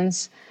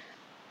incense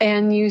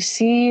and you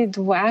see it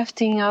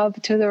wafting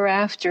up to the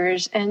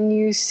rafters, and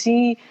you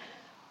see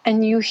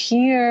and you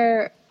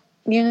hear,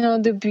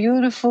 the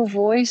beautiful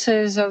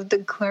voices of the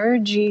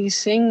clergy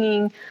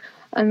singing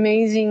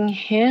amazing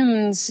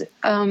hymns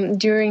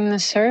during the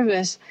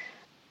service.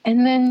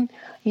 And then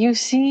you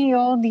see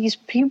all these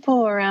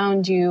people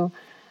around you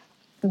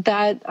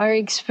that are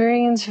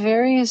experiencing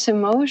various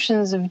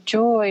emotions of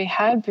joy,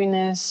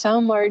 happiness.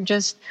 Some are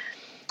just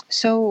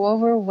so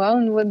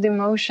overwhelmed with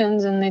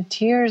emotions and the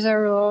tears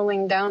are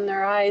rolling down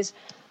their eyes.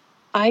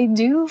 I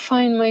do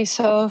find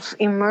myself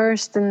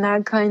immersed in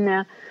that kind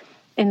of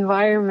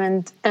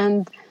environment.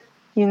 And,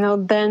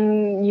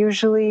 then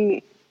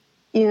usually,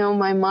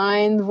 my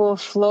mind will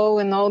flow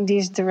in all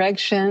these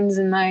directions,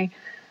 and I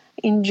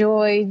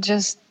enjoy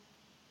just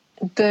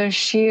the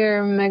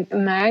sheer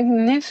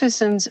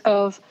magnificence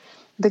of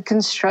the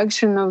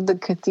construction of the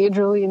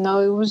cathedral. It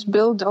was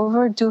built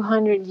over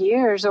 200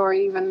 years or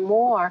even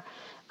more.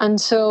 And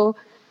so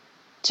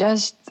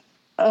just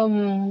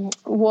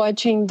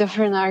watching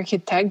different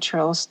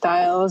architectural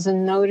styles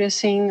and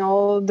noticing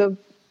all the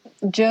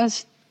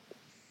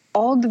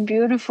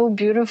beautiful,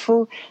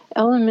 beautiful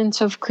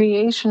elements of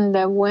creation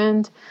that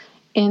went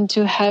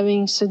into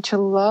having such a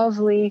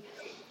lovely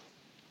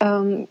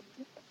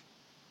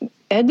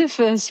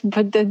edifice,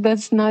 but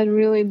that's not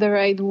really the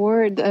right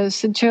word.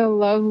 Such a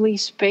lovely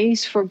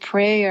space for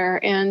prayer,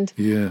 and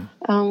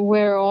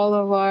where all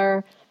of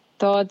our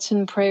thoughts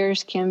and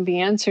prayers can be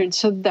answered.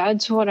 So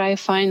that's what I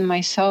find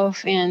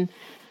myself in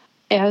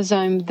as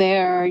I'm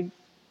there.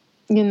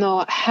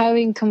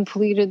 Having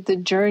completed the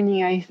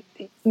journey,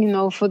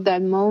 for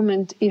that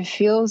moment, it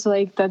feels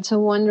like that's a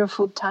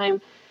wonderful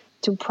time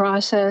to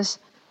process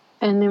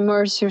and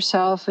immerse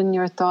yourself in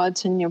your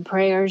thoughts and your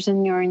prayers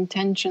and your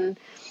intention,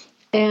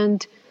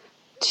 and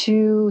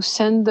to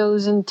send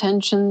those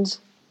intentions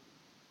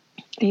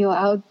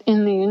out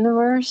in the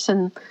universe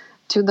and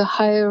to the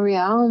higher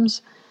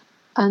realms.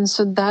 And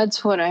so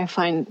that's what I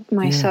find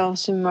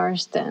myself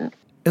immersed in.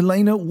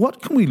 Elena,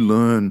 what can we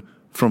learn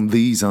from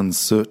these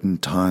uncertain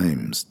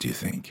times, do you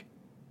think?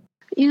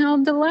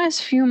 The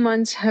last few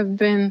months have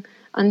been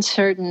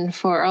uncertain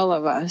for all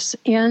of us,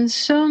 and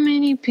so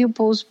many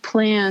people's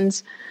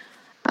plans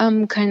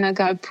kind of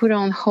got put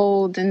on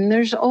hold, and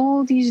there's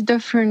all these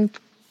different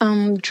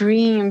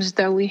dreams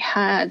that we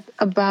had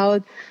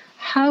about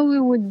how it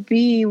would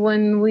be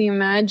when we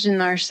imagine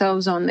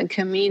ourselves on the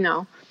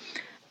Camino.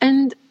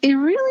 And it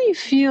really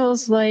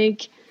feels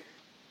like,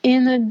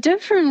 in a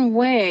different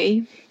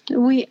way,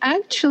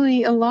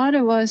 a lot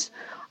of us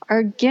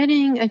are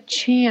getting a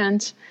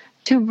chance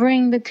to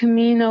bring the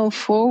Camino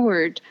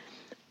forward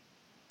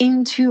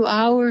into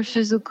our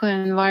physical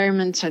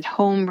environments at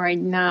home right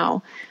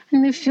now.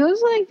 And it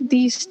feels like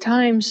these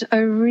times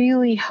are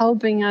really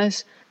helping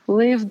us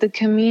live the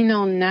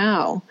Camino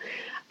now.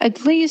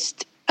 At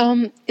least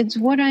it's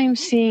what I'm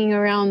seeing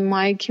around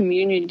my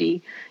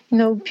community.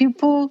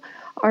 People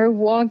are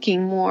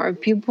walking more.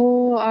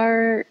 People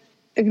are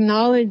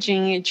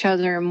acknowledging each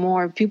other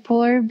more.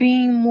 People are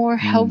being more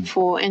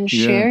helpful and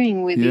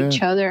sharing with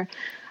each other.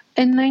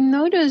 And I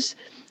notice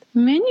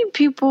many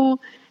people,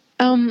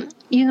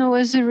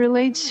 as it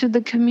relates to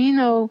the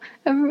Camino,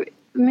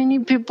 many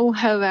people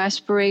have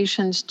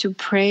aspirations to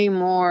pray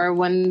more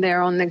when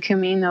they're on the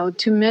Camino,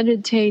 to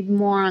meditate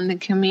more on the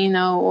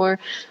Camino. Or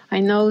I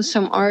know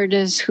some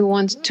artists who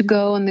want to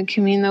go on the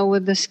Camino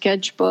with a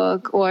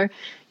sketchbook, or,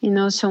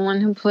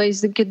 someone who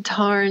plays the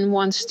guitar and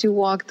wants to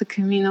walk the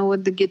Camino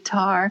with the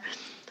guitar.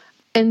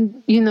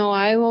 And,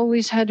 I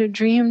always had a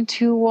dream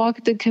to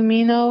walk the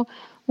Camino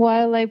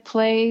while I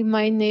play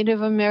my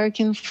Native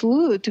American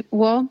flute.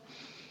 Well,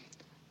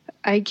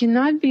 I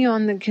cannot be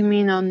on the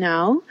Camino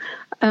now,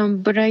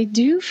 but I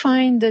do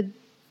find that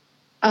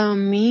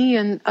me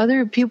and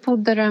other people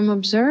that I'm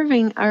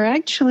observing are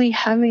actually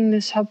having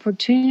this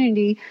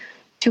opportunity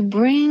to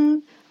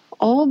bring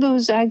all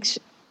those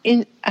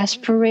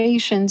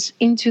aspirations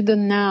into the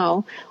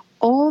now,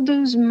 all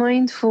those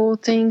mindful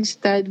things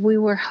that we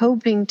were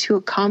hoping to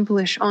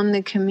accomplish on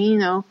the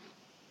Camino,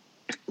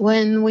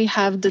 when we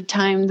have the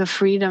time, the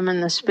freedom,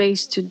 and the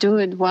space to do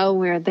it while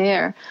we're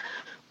there.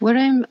 What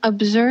I'm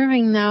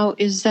observing now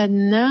is that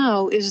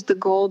now is the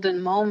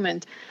golden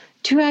moment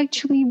to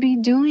actually be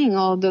doing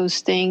all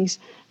those things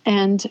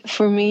And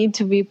for me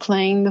to be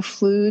playing the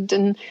flute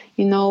and,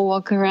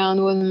 walk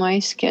around with my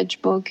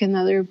sketchbook, and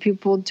other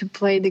people to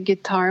play the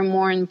guitar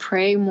more and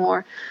pray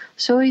more.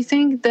 So I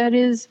think that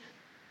is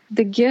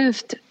the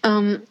gift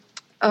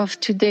of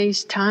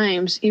today's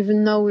times,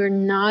 even though we're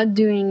not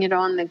doing it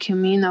on the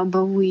Camino,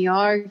 but we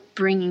are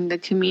bringing the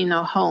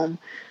Camino home.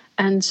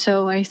 And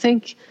so I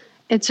think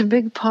it's a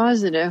big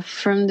positive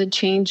from the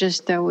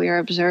changes that we are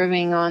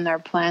observing on our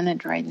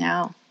planet right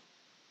now.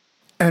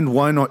 And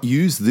why not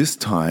use this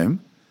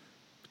time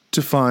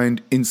to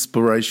find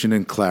inspiration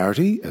and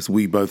clarity, as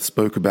we both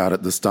spoke about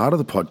at the start of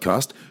the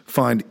podcast,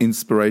 find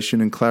inspiration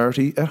and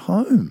clarity at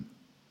home?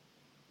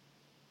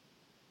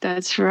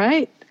 That's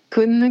right.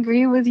 Couldn't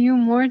agree with you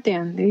more,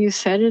 Dan. You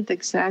said it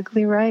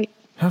exactly right.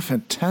 How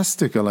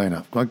fantastic,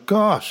 Elena. My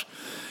gosh.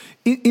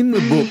 In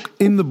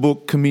the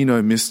book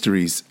Camino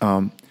Mysteries,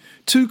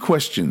 2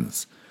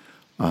 questions,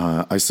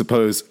 I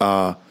suppose,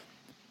 are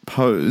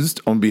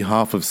posed on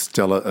behalf of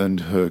Stella and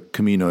her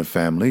Camino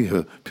family,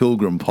 her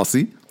pilgrim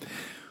posse.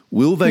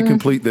 Will they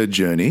complete their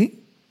journey?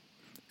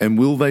 And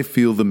will they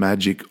feel the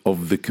magic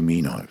of the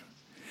Camino?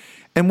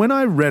 And when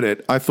I read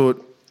it, I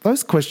thought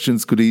those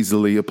questions could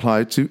easily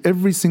apply to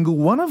every single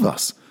one of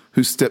us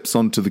who steps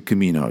onto the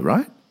Camino,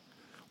 right?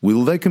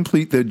 Will they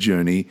complete their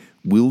journey?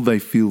 Will they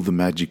feel the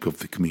magic of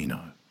the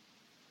Camino?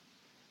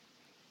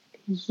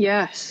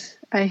 Yes,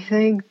 I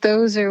think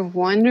those are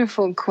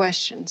wonderful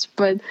questions.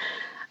 But,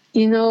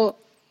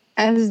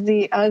 as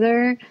the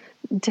other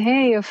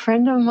day, a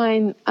friend of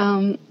mine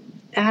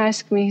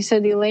asked me, he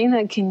said,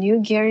 Elena, can you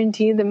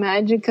guarantee the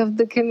magic of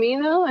the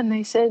Camino? And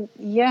I said,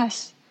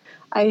 yes,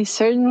 I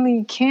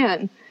certainly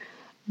can.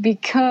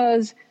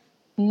 Because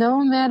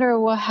no matter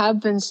what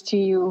happens to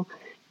you,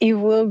 it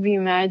will be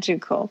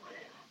magical.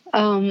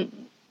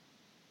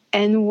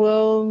 And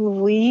will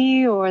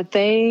we or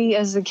they,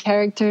 as the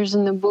characters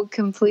in the book,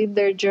 complete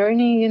their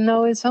journey?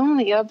 It's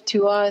only up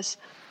to us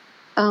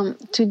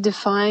to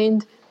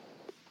define,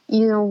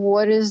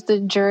 what is the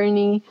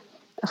journey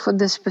for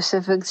the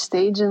specific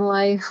stage in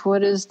life?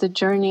 What is the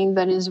journey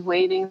that is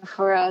waiting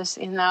for us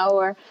in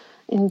our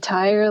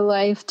entire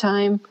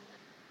lifetime?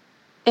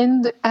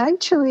 And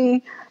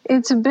actually,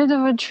 it's a bit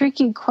of a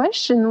tricky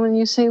question when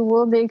you say,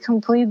 will they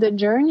complete the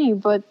journey?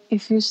 But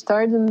if you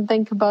start and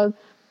think about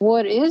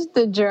what is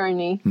the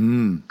journey,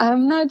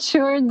 I'm not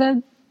sure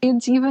that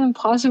it's even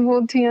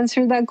possible to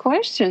answer that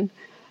question.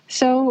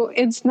 So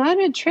it's not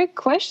a trick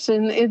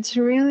question. It's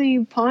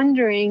really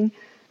pondering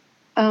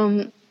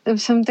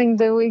of something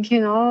that we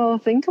can all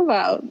think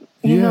about.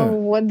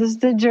 What does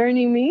the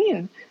journey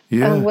mean?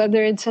 Yeah.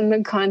 Whether it's in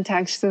the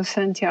context of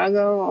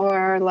Santiago or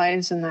our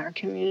lives in our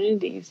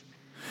communities.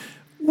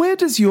 Where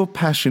does your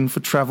passion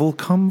for travel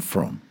come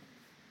from?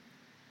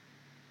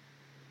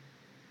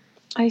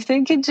 I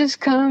think it just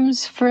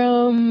comes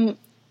from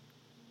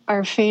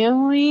our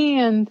family.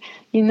 And,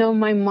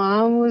 my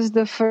mom was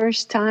the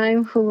first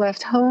time who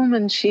left home,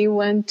 and she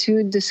went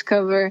to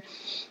discover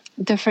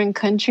different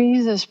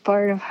countries as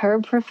part of her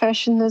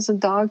profession as a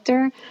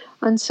doctor.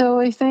 And so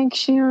I think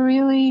she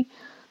really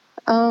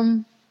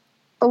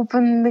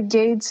opened the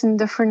gates and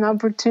different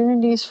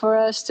opportunities for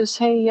us to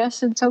say,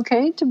 yes, it's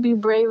okay to be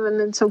brave, and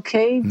it's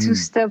okay to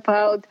step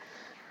out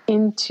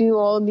into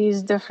all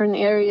these different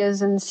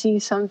areas and see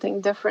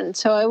something different.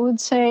 So I would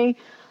say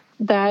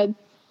that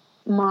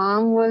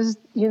Mom was,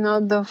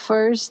 the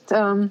first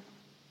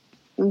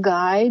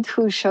guide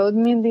who showed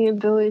me the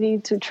ability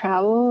to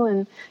travel.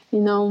 And,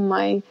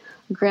 my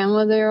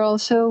grandmother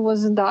also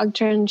was a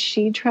doctor, and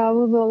she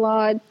traveled a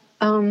lot,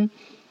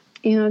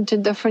 to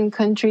different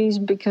countries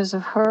because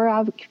of her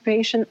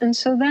occupation. And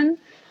so then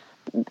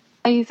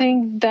I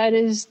think that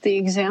is the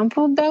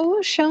example that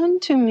was shown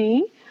to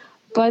me.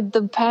 But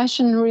the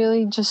passion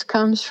really just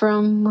comes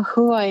from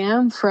who I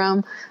am,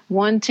 from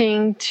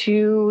wanting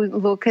to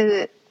look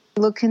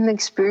and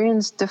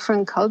experience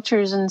different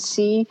cultures and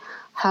see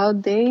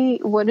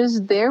what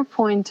is their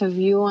point of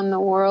view on the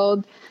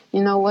world.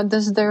 What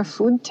does their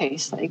food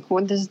taste like?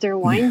 What does their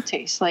wine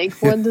taste like?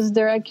 What does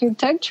their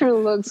architecture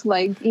looks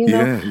like?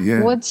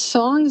 What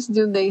songs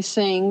do they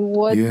sing?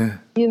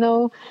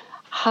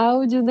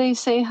 How do they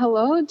say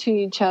hello to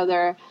each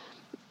other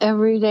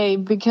every day?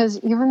 Because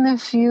even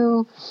if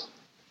you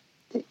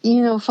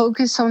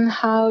focus on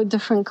how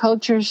different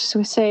cultures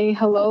say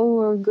hello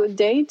or good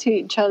day to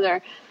each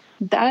other,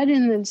 that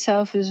in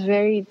itself is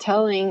very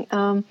telling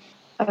of,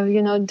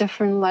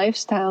 different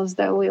lifestyles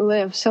that we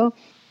live. So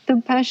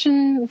the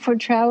passion for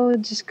travel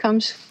just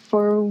comes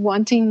for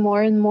wanting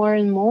more and more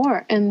and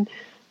more, and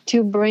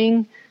to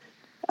bring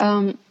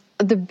the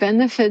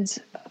benefits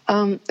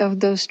of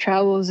those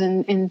travels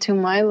into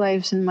my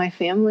lives and my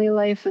family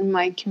life and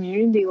my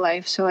community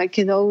life, so I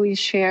could always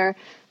share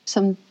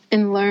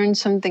and learn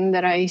something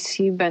that I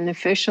see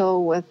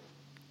beneficial with,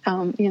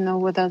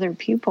 with other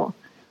people.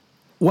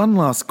 One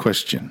last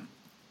question.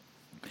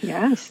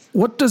 Yes.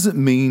 What does it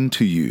mean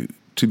to you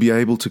to be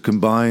able to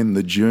combine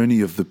the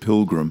journey of the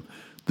pilgrim,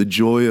 the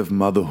joy of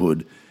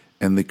motherhood,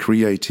 and the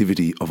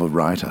creativity of a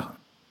writer?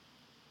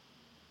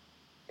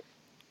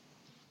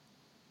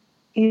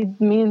 it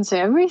means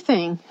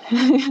everything.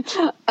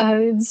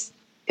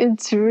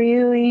 It's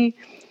really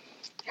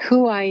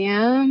who I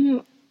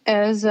am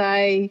as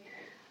I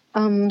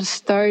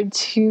start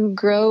to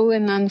grow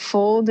and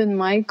unfold in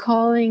my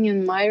calling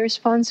and my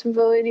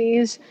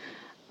responsibilities,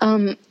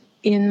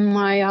 in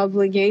my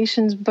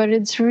obligations. But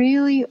it's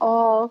really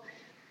all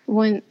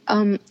when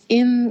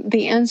in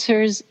the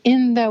answers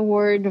in that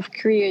word of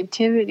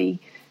creativity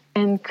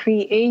and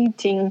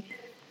creating.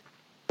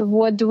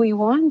 What do we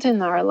want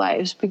in our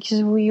lives?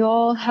 Because we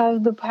all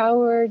have the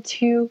power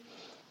to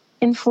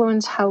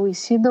influence how we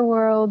see the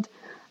world,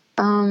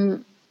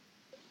 and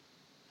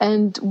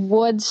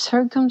what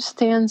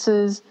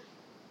circumstances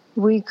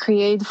we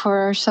create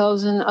for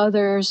ourselves and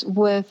others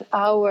with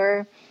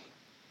our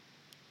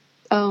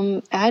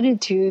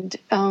attitude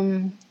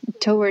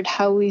toward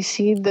how we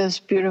see this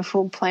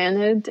beautiful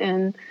planet,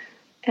 and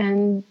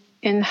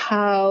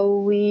how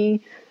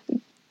we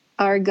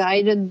are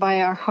guided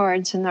by our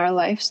hearts in our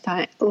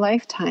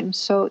lifetime.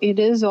 So it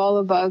is all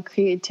about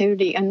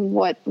creativity and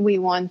what we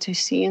want to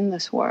see in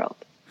this world.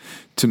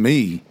 To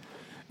me,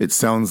 it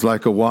sounds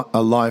like a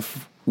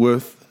life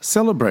worth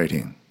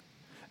celebrating.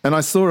 And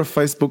I saw a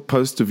Facebook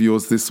post of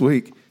yours this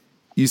week.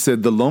 You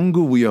said the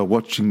longer we are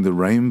watching the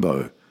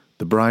rainbow,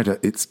 the brighter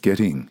it's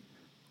getting.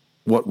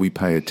 What we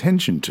pay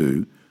attention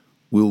to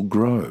will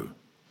grow.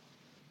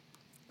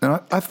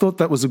 And I thought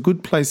that was a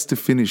good place to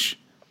finish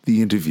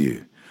the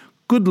interview.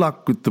 Good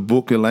luck with the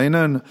book,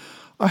 Elena, and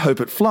I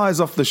hope it flies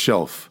off the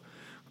shelf.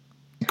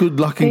 Good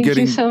luck in Thank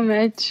you so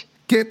much.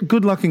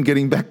 Good luck in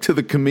getting back to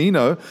the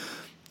Camino,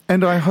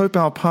 and I hope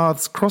our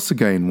paths cross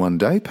again one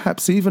day,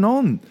 perhaps even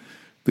on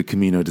the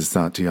Camino de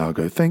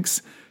Santiago.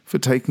 Thanks for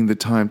taking the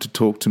time to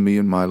talk to me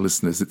and my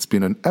listeners. It's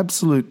been an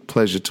absolute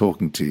pleasure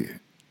talking to you.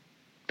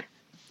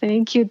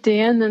 Thank you,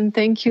 Dan, and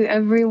thank you,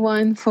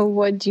 everyone, for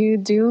what you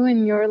do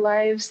in your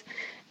lives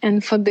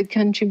and for the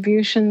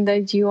contribution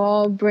that you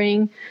all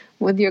bring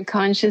with your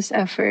conscious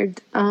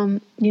effort,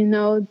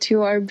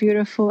 to our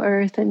beautiful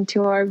earth and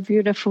to our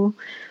beautiful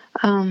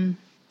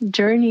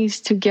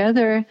journeys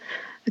together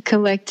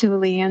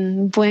collectively.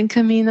 And buen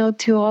camino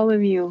to all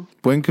of you.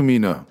 Buen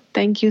camino.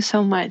 Thank you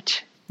so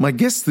much. My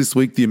guest this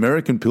week, the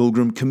American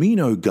Pilgrim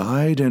Camino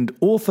guide and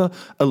author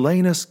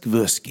Elena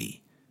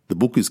Skversky. The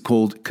book is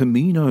called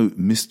Camino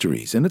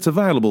Mysteries, and it's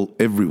available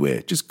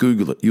everywhere. Just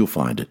Google it, you'll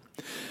find it.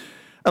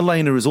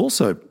 Elena is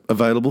also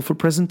available for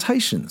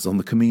presentations on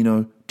the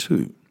Camino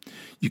too.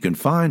 You can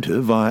find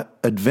her via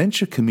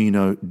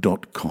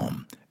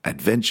adventurecamino.com,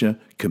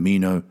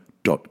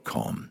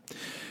 adventurecamino.com.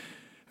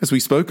 As we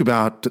spoke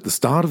about at the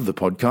start of the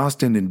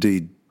podcast, and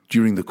indeed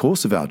during the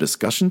course of our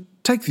discussion,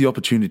 take the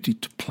opportunity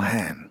to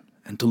plan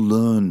and to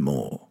learn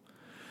more.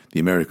 The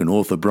American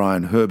author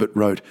Brian Herbert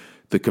wrote,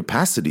 "The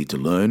capacity to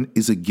learn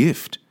is a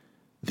gift.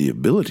 The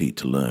ability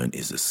to learn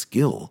is a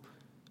skill.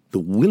 The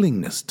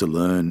willingness to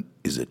learn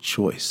is a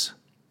choice."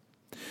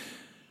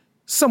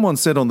 Someone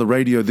said on the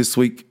radio this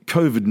week,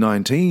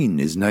 COVID-19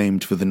 is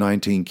named for the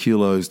 19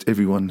 kilos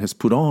everyone has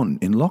put on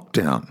in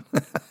lockdown.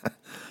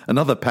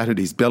 Another patted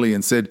his belly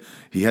and said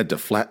he had to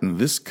flatten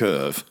this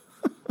curve.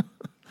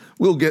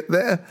 We'll get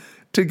there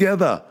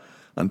together.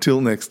 Until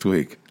next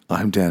week,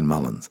 I'm Dan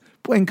Mullins.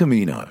 Buen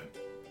camino.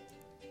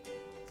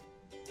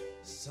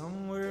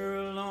 Somewhere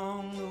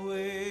along the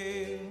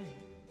way,